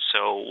generation.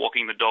 So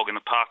walking the dog in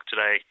the park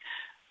today,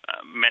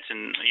 met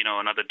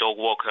another dog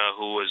walker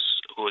who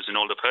was an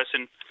older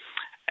person,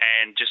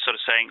 and just sort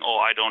of saying, "Oh,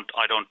 I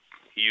don't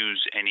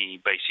use any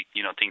basic,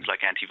 things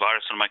like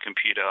antivirus on my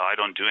computer. I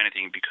don't do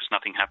anything because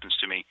nothing happens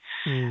to me."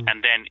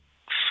 And then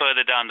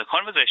further down the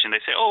conversation,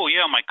 they say, "Oh,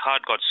 yeah, my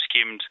card got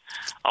skimmed.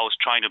 I was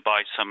trying to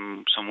buy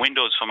some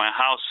windows for my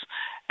house.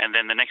 And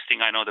then the next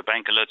thing I know, the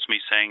bank alerts me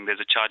saying there's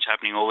a charge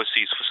happening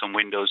overseas for some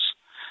windows."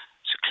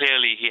 So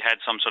clearly he had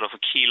some sort of a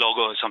key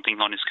logo or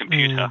something on his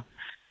computer,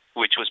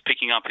 which was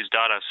picking up his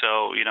data.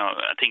 So,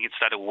 I think it's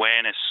that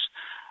awareness.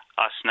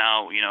 Us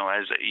now,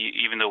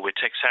 even though we're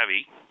tech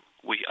savvy,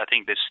 I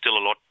think there's still a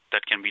lot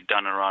that can be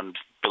done around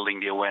building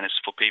the awareness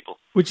for people.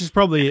 Which is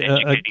probably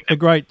a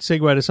great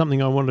segue to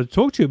something I wanted to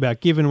talk to you about.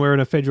 Given we're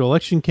in a federal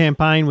election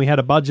campaign, we had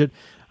a budget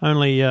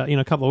only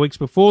a couple of weeks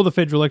before the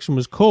federal election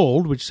was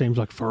called, which seems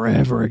like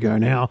forever ago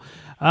now.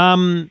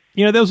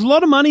 There was a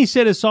lot of money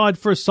set aside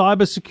for a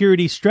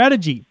cybersecurity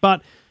strategy,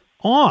 but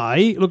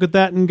I look at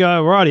that and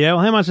go, rightio, well,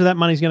 how much of that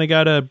money is going to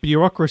go to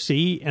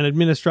bureaucracy and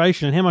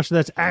administration, and how much of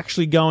that's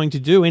actually going to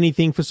do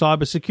anything for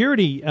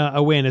cybersecurity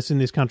awareness in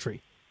this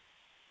country?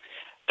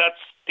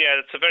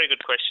 That's a very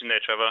good question there,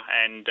 Trevor.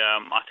 And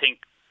I think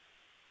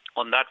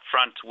on that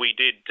front, we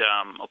did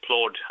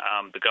applaud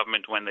the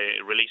government when they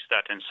released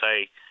that and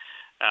say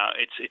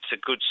it's a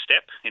good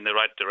step in the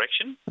right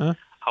direction.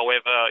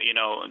 However,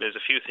 there's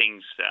a few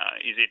things.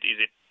 Is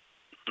it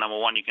number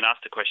one, you can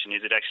ask the question,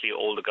 is it actually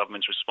all the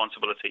government's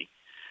responsibility?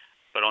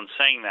 But on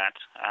saying that,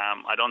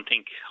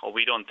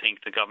 we don't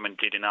think the government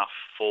did enough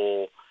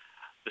for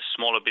the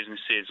smaller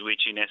businesses,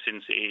 which in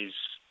essence is,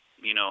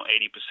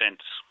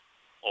 80%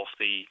 of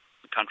the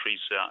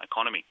country's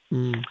economy.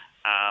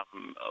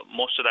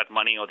 Most of that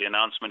money or the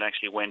announcement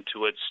actually went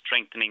towards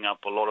strengthening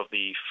up a lot of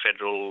the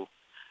federal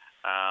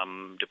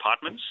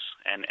departments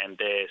and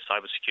their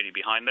cybersecurity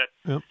behind that,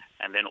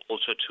 and then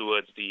also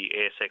towards the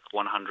ASX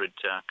 100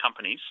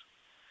 companies.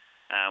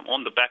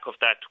 On the back of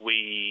that,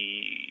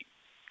 we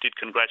did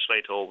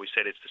congratulate, or we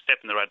said it's a step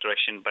in the right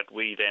direction, but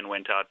we then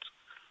went out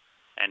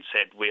and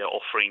said we are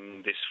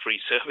offering this free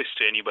service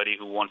to anybody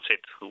who wants it.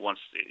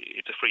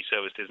 It's a free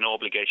service. There's no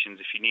obligations.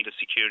 If you need a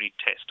security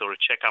test or a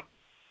checkup,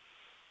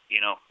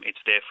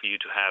 it's there for you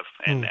to have.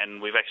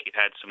 And we've actually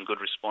had some good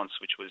response,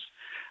 which was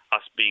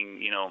us being,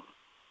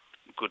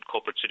 good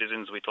corporate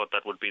citizens. We thought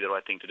that would be the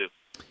right thing to do.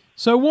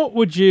 So what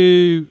would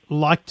you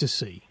like to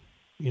see?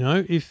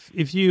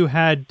 If you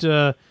had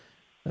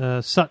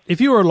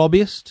if you were a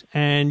lobbyist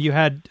and you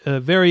had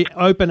very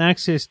open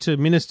access to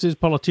ministers,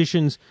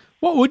 politicians,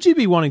 what would you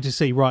be wanting to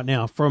see right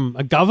now from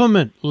a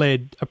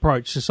government-led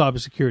approach to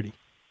cybersecurity?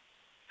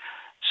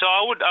 So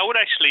I would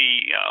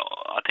actually,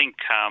 I think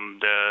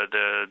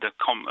the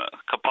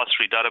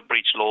compulsory data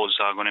breach laws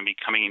are going to be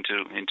coming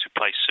into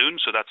place soon.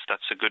 So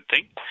that's a good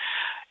thing.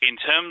 In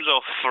terms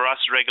of for us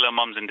regular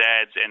mums and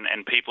dads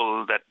and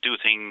people that do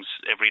things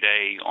every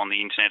day on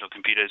the internet or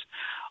computers,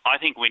 I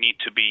think we need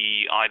to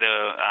be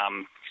either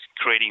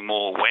creating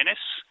more awareness,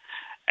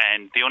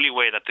 and the only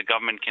way that the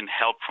government can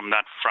help from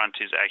that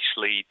front is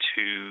actually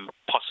to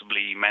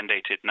possibly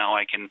mandate it. Now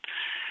I can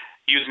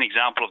use an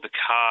example of the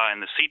car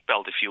and the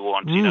seatbelt if you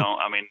want. You know,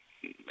 I mean,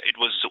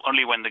 it was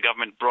only when the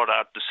government brought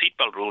out the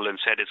seatbelt rule and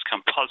said it's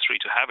compulsory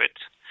to have it,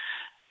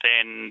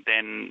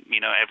 then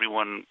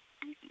everyone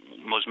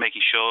was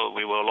making sure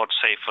we were a lot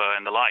safer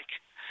and the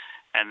like.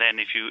 And then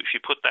if you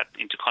put that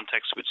into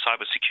context with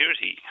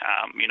cybersecurity,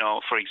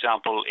 for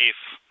example, if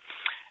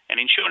an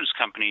insurance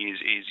company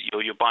is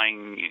you're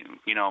buying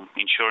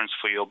insurance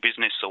for your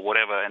business or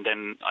whatever, and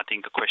then I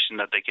think the question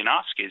that they can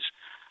ask is,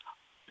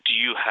 do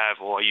you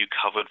have or are you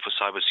covered for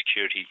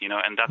cybersecurity?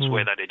 And that's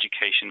where that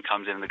education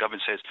comes in. The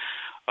government says,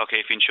 okay,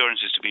 if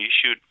insurance is to be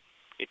issued,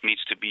 it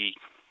needs to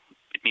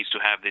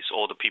have this,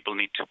 or the people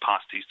need to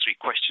pass these 3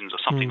 questions or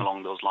something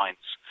along those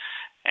lines.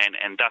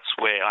 And that's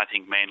where I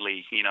think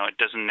mainly, it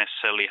doesn't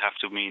necessarily have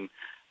to mean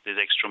there's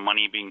extra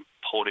money being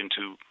poured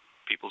into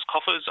people's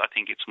coffers. I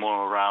think it's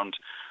more around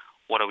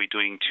what are we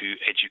doing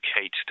to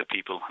educate the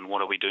people, and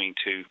what are we doing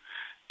to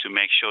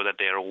make sure that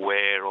they're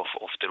aware of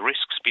the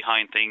risks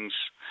behind things,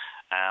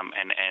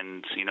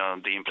 and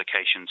the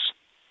implications.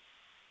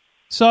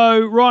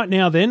 So right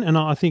now then, and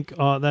I think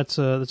that's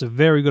a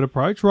very good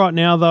approach. Right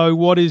now though,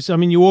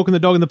 you're walking the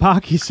dog in the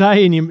park, you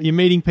say, and you're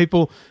meeting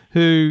people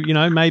who,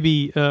 may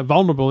be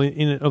vulnerable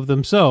in it of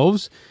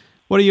themselves.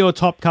 What are your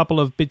top couple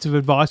of bits of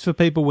advice for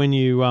people when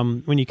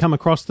you come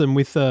across them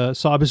with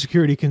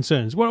cybersecurity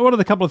concerns? What are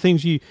the couple of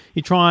things you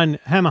try and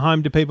hammer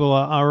home to people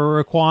are a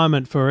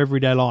requirement for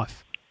everyday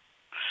life?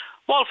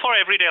 Well, for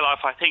everyday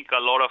life, I think a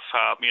lot of,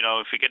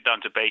 if we get down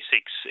to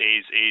basics,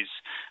 is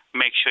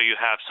make sure you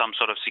have some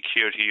sort of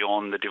security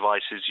on the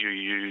devices you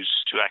use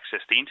to access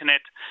the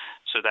internet.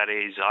 So that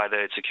is either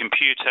it's a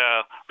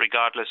computer,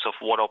 regardless of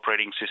what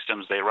operating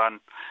systems they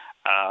run.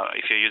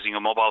 If you're using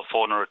a mobile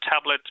phone or a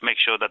tablet, make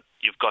sure that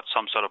you've got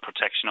some sort of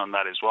protection on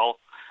that as well,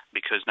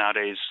 because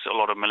nowadays a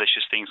lot of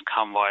malicious things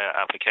come via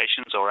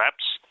applications or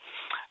apps.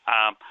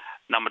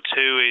 Number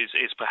 2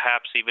 is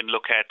perhaps even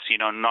look at,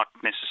 not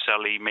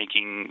necessarily make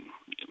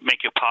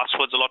your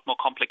passwords a lot more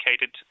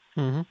complicated.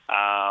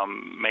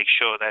 Make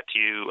sure that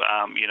you,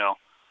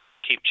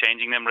 keep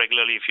changing them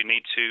regularly if you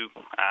need to.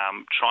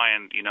 Try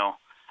and,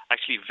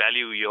 actually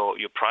value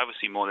your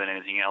privacy more than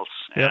anything else.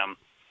 Yep.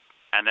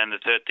 And then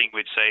the third thing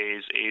we'd say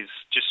is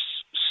just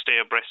stay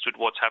abreast with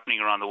what's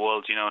happening around the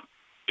world.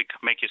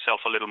 Make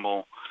yourself a little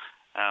more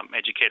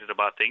educated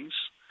about things,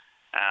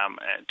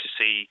 to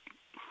see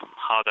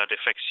how that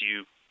affects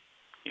you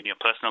in your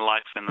personal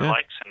life and the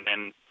likes, and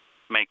then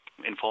make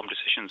informed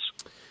decisions.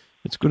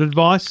 It's good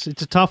advice.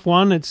 It's a tough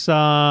one. It's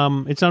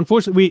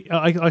unfortunate.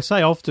 I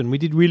say often we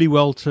did really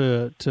well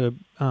to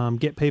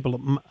get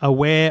people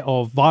aware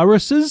of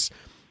viruses,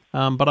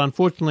 but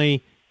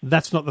unfortunately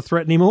that's not the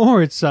threat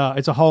anymore. It's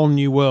a whole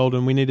new world,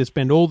 and we need to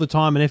spend all the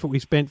time and effort we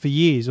spent for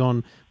years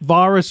on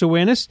virus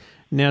awareness.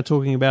 Now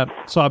talking about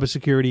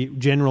cybersecurity,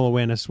 general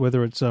awareness,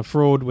 whether it's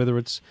fraud, whether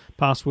it's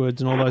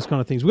passwords and all those kind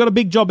of things. We've got a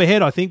big job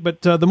ahead, I think, but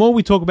the more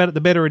we talk about it,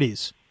 the better it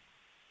is.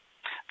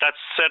 That's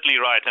certainly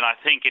right, and I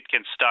think it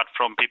can start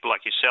from people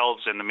like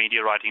yourselves and the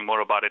media writing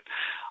more about it.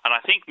 And I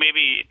think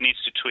maybe it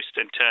needs to twist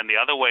and turn the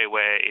other way,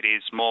 where it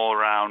is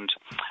more around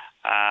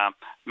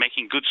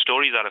making good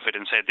stories out of it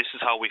and say, this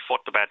is how we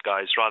fought the bad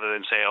guys, rather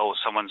than say, oh,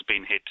 someone's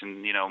been hit,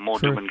 and, more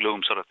doom and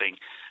gloom sort of thing.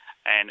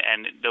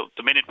 And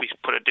the minute we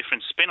put a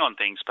different spin on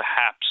things,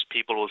 perhaps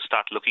people will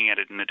start looking at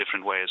it in a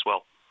different way as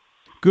well.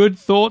 Good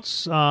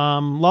thoughts.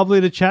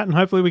 Lovely to chat, and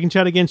hopefully we can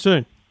chat again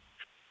soon.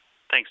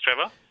 Thanks,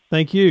 Trevor.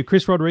 Thank you.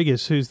 Chris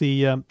Rodriguez, who's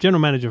the General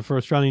Manager for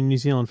Australia and New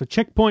Zealand for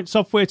Checkpoint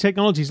Software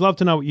Technologies. Love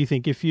to know what you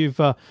think. If you've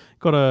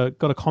got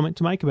a comment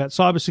to make about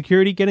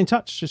cybersecurity, get in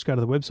touch. Just go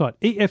to the website,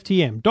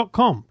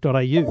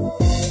 eftm.com.au.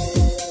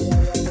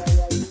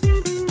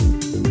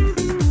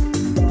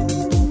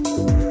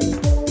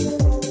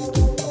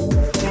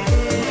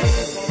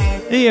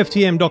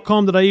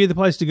 EFTM.com.au, the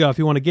place to go if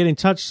you want to get in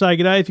touch, say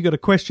good day. If you've got a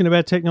question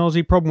about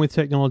technology, problem with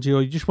technology,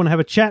 or you just want to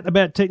have a chat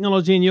about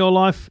technology in your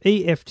life,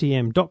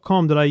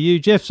 EFTM.com.au.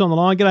 Jeff's on the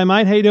line. G'day,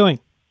 mate. How you doing?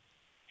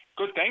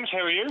 Good, thanks. How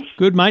are you?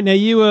 Good, mate. Now,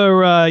 you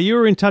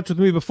were in touch with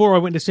me before I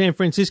went to San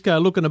Francisco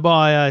looking to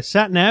buy a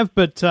sat-nav,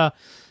 but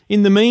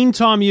in the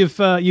meantime, you've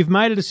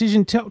made a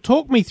decision.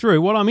 Talk me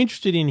through what I'm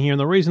interested in here, and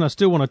the reason I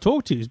still want to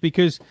talk to you is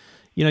because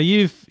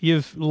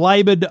you've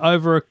laboured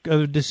over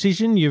a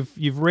decision.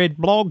 You've read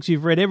blogs.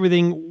 You've read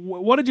everything.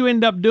 What did you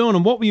end up doing,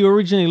 and what were you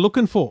originally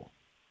looking for?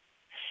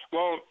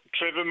 Well,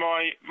 Trevor.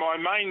 My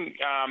main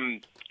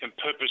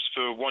purpose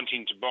for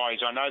wanting to buy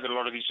is I know that a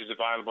lot of this is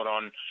available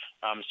on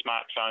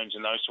smartphones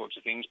and those sorts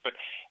of things, but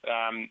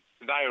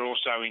they are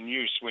also in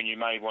use when you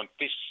may want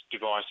this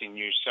device in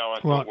use. So I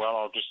thought, well,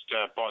 I'll just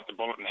bite the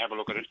bullet and have a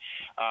look at it.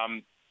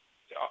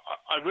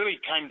 I really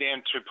came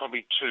down to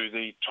probably two,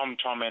 the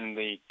TomTom and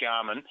the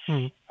Garmin.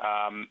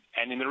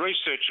 And in the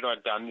research that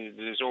I'd done,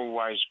 there's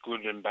always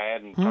good and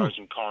bad and pros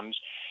and cons.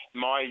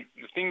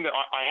 The thing that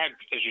I had,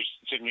 as you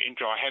said in your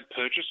intro, I had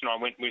purchased, and I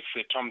went with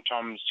the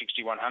TomTom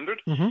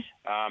 6100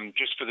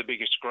 just for the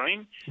bigger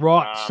screen.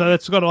 Right, so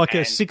that's got like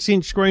a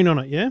 6-inch screen on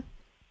it, yeah?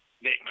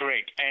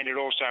 Correct, and it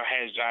also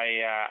has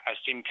a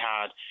SIM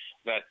card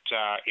that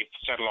if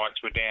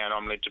satellites were down,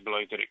 I'm led to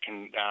believe that it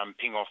can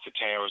ping off the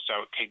towers,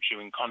 so it keeps you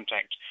in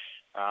contact,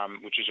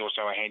 which is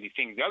also a handy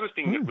thing. The other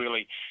thing that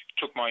really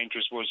took my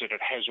interest was that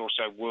it has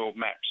also world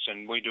maps,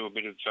 and we do a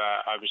bit of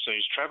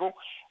overseas travel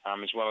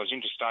as well as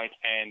interstate,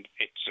 and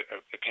it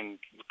can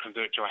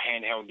convert to a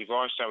handheld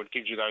device, so it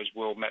gives you those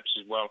world maps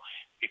as well.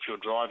 If you're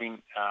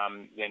driving,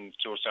 then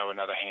it's also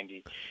another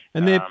handy.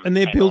 And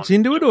they're built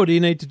into it, or do you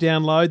need to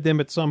download them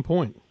at some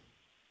point?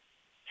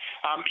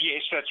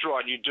 Yes, that's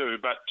right, you do.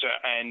 But,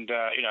 as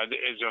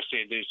I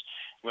said,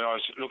 when I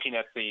was looking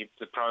at the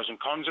pros and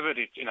cons of it,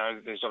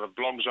 there's a lot of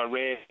blogs I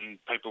read and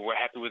people were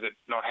happy with it,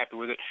 not happy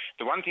with it.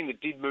 The one thing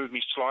that did move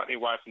me slightly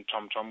away from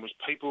TomTom was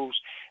people's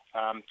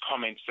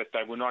comments that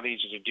they were not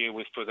easy to deal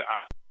with for the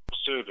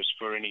service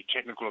for any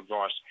technical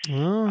advice.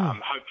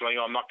 Hopefully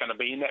I'm not going to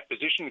be in that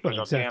position because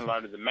I've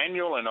downloaded the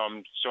manual and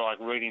I'm sort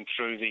of reading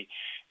through the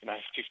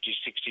 50,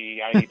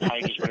 60, 80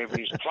 pages, whatever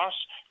it is, plus.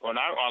 Well,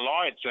 no, I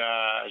lied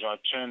as I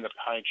turned the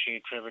page here,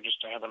 Trevor, just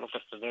to have a look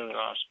at the very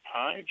last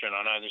page, and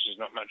I know this is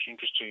not much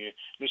interest to your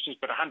listeners,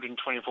 but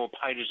 124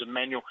 pages of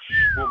manual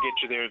will get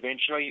you there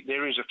eventually.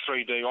 There is a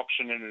 3D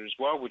option in it as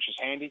well, which is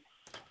handy.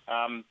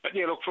 But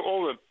yeah, look, for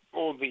all the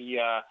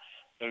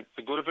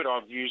good of it,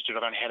 I've used it.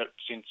 I've only had it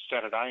since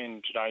Saturday,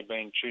 and today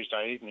being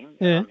Tuesday evening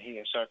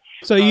here.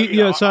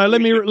 So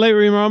let me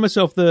remind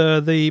myself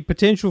the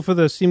potential for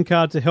the SIM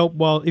card to help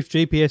if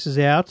GPS is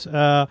out.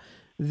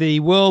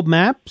 The world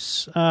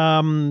maps.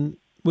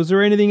 Was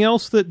there anything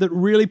else that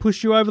really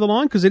pushed you over the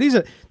line? Because this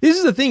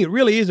is the thing. It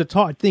really is a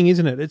tight thing,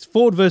 isn't it? It's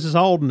Ford versus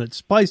Holden.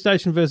 It's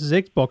PlayStation versus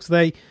Xbox.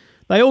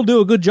 They all do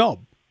a good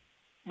job.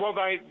 Well,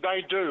 they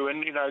do,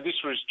 and this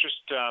was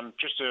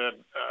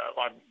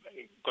I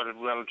got a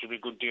relatively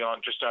good deal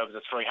on just over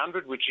the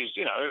 300, which is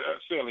a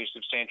fairly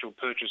substantial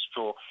purchase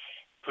for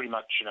pretty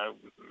much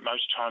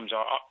most times.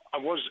 I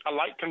was a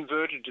late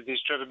converted to this,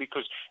 Trevor,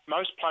 because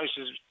most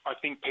places I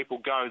think people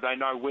go, they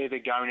know where they're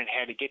going and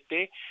how to get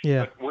there.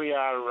 Yeah. But we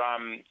are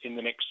in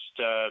the next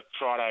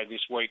Friday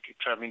this week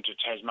travelling to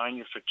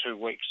Tasmania for 2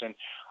 weeks, and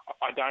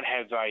I don't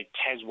have a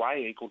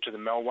Tasway equal to the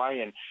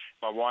Melway, and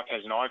my wife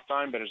has an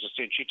iPhone, but as I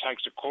said, she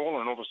takes a call,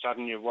 and all of a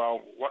sudden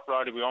what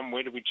road are we on?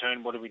 Where do we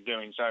turn? What are we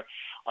doing? So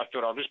I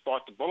thought I'll just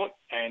bite the bullet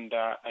and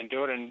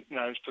do it. And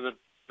for the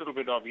little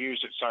bit I've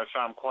used it so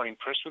far, I'm quite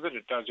impressed with it.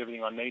 It does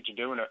everything I need to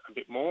do and a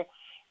bit more.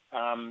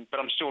 But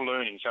I'm still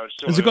learning. So it's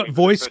still. Has it got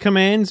voice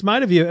commands,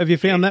 mate? Have you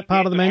found that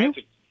part of the manual?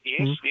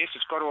 Yes,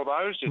 it's got all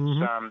those.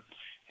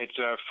 It's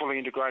a fully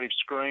integrated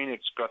screen.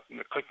 It's got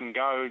the click and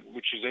go,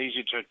 which is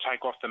easy to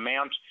take off the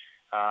mount.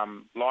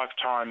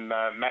 Lifetime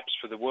maps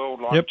for the world,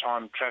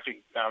 lifetime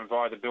traffic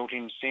via the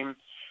built-in SIM,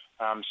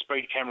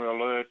 speed camera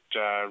alert,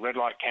 red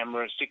light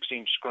camera,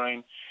 6-inch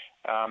screen.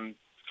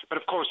 But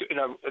of course,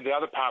 the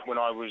other part when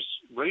I was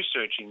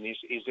researching this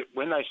is that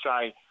when they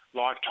say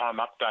lifetime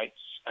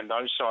updates and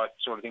those sort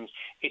of things,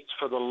 it's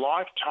for the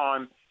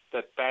lifetime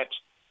that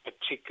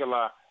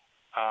particular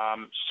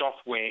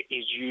software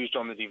is used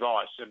on the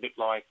device. A bit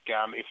like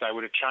if they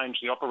were to change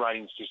the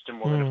operating system,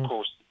 well, then of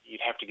course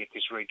you'd have to get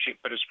this rechipped.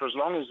 But it's for as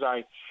long as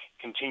they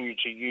continue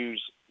to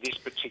use this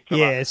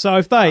particular so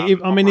if they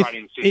in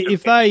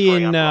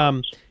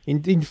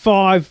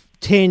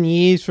 5-10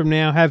 years from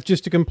now have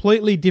just a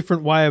completely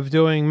different way of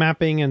doing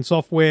mapping and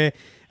software,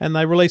 and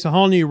they release a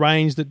whole new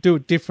range that do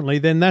it differently,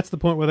 then that's the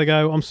point where they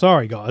go, I'm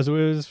sorry guys, it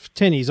was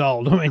 10 years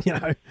old. I mean,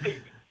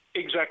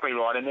 Exactly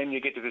right, and then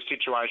you get to the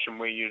situation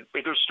where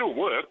it'll still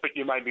work, but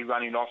you may be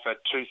running off a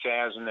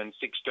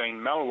 2016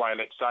 Melway,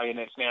 let's say, and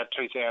it's now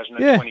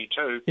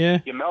 2022. Yeah.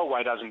 Your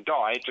Melway doesn't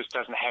die; it just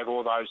doesn't have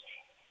all those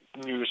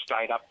new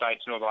estate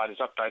updates and all the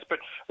latest updates. But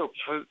look,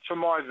 for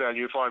my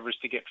value, if I was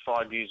to get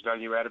 5 years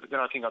value out of it, then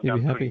I think I've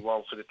done pretty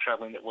well for the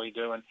travelling that we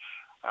do, and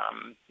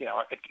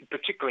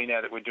particularly now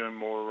that we're doing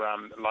more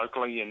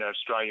locally and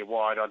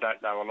Australia-wide, I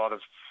don't know a lot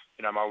of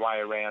my way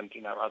around,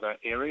 other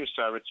areas.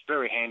 So it's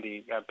very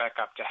handy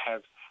backup to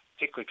have,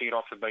 particularly to get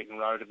off the beaten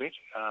road a bit.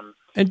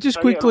 And just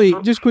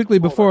quickly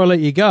before I let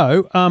you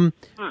go,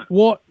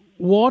 what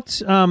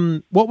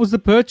was the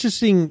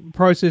purchasing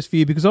process for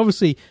you? Because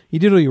obviously you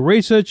did all your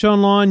research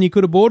online. You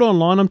could have bought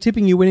online. I'm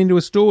tipping you went into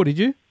a store, did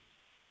you?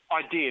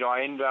 I did.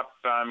 I ended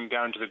up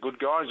going to the Good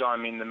Guys.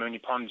 I'm in the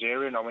Moonee Ponds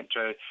area, and I went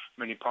to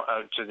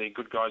to the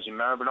Good Guys in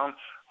Maribyrnong.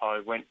 I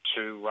went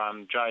to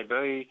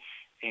JB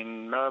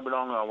in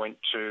Maribyrnong. I went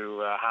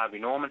to Harvey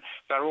Norman.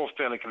 They're all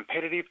fairly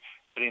competitive.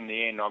 but in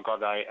the end, I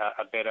got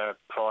a better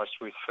price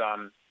with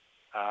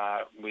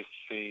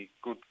the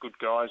good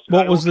guys.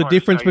 What was the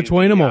difference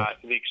between them all?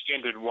 The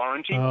extended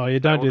warranty. Oh, you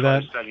don't do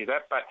that. Tell you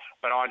that, but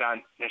I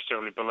don't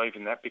necessarily believe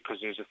in that because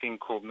there's a thing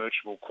called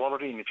merchantable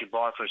quality, and if you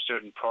buy for a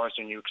certain price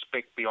and you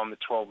expect beyond the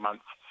 12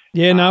 months.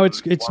 Yeah, no,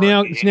 it's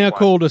now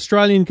called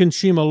Australian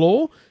consumer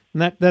law,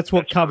 and that's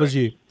what covers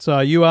you. So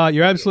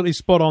you're absolutely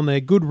spot on there.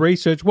 Good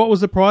research. What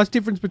was the price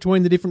difference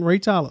between the different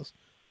retailers?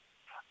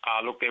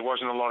 Look, there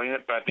wasn't a lot in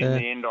it, but in the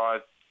end,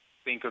 I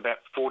think about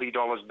 $40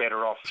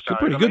 better off. So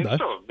pretty good though.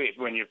 Still a bit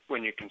when you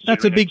consider.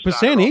 That's a big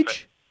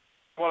percentage.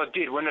 Well, it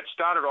did when it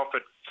started off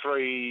at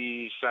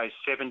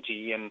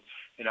 $3.70, and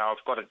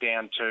I've got it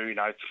down to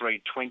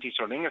 $3.20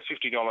 sort of thing. A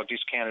 $50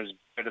 discount is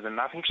better than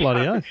nothing.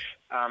 Bloody oath.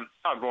 I'm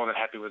more than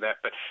happy with that.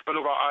 But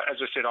look, as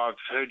I said, I've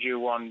heard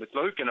you on with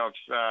Luke, and I've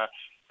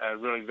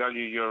really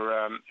value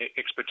your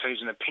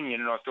expertise and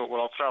opinion, and I thought,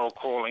 well, I'll throw a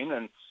call in.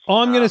 And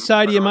I'm going to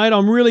say to you, mate,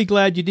 I'm really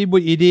glad you did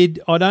what you did.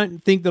 I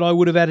don't think that I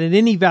would have added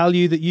any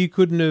value that you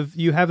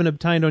haven't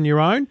obtained on your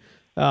own.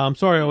 I'm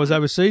sorry I was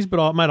overseas,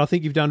 but mate, I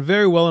think you've done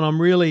very well, and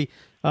I'm really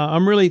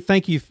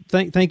thank you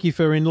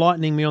for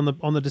enlightening me on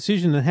the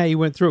decision and how you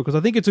went through it, because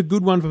I think it's a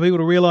good one for people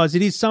to realise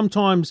it is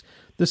sometimes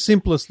the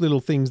simplest little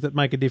things that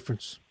make a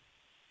difference.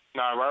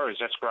 No worries,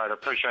 that's great. I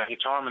appreciate your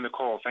time and the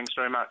call. Thanks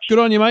very much. Good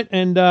on you, mate,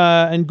 and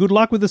good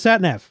luck with the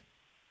sat-nav.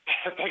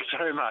 Thanks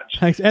very much.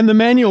 Thanks, and the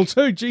manual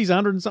too. Geez,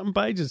 100 and something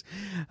pages.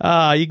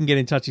 You can get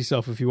in touch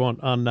yourself if you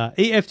want on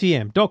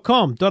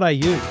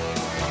EFTM.com.au.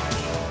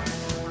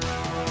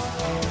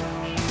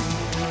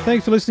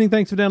 Thanks for listening.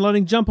 Thanks for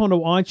downloading. Jump onto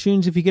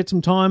iTunes if you get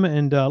some time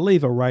and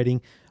leave a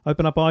rating.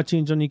 Open up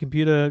iTunes on your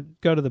computer,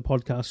 go to the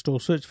podcast store,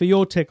 search for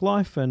Your Tech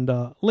Life, and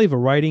leave a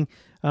rating.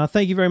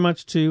 Thank you very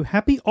much to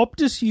Happy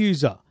Optus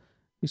User,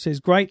 who says,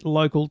 great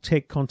local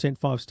tech content,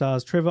 5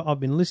 stars. Trevor, I've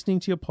been listening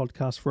to your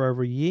podcast for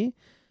over a year.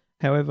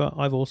 However,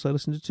 I've also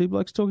listened to Two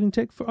Blokes Talking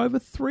Tech for over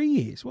 3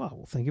 years.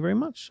 Well, thank you very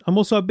much. I'm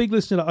also a big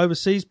listener to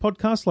overseas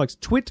podcasts like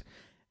Twit,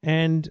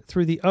 and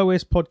through the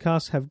OS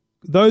podcasts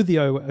though the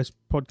OS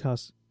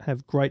podcasts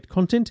have great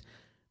content,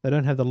 they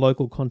don't have the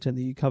local content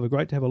that you cover.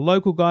 Great to have a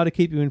local guy to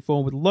keep you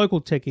informed with local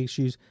tech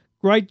issues.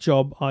 Great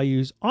job. I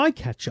use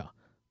iCatcher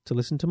to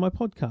listen to my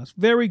podcast.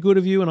 Very good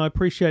of you, and I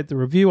appreciate the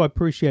review. I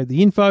appreciate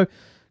the info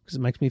because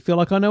it makes me feel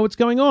like I know what's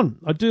going on.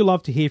 I do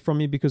love to hear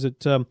from you because it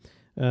validates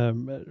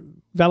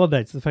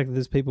the fact that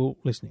there's people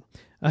listening.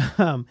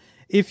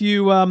 If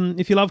you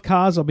love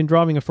cars, I've been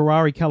driving a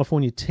Ferrari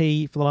California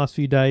T for the last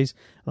few days,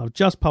 and I've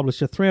just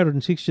published a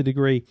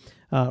 360-degree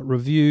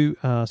review,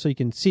 so you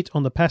can sit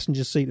on the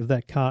passenger seat of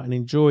that car and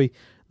enjoy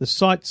the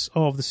sights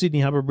of the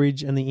Sydney Harbour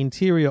Bridge and the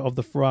interior of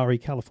the Ferrari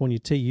California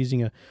T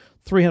using a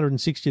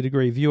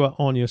 360-degree viewer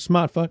on your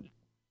smartphone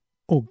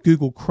or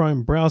Google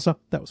Chrome browser.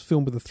 That was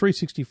filmed with a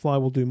 360 Fly.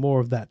 We'll do more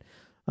of that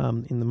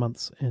in the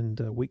months and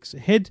weeks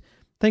ahead.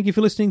 Thank you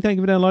for listening. Thank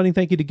you for downloading.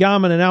 Thank you to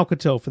Garmin and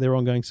Alcatel for their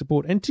ongoing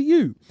support, and to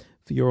you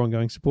for your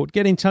ongoing support.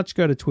 Get in touch.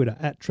 Go to Twitter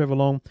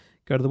 @TrevorLong.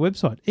 Go to the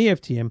website,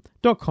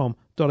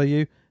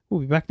 EFTM.com.au.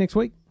 We'll be back next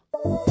week.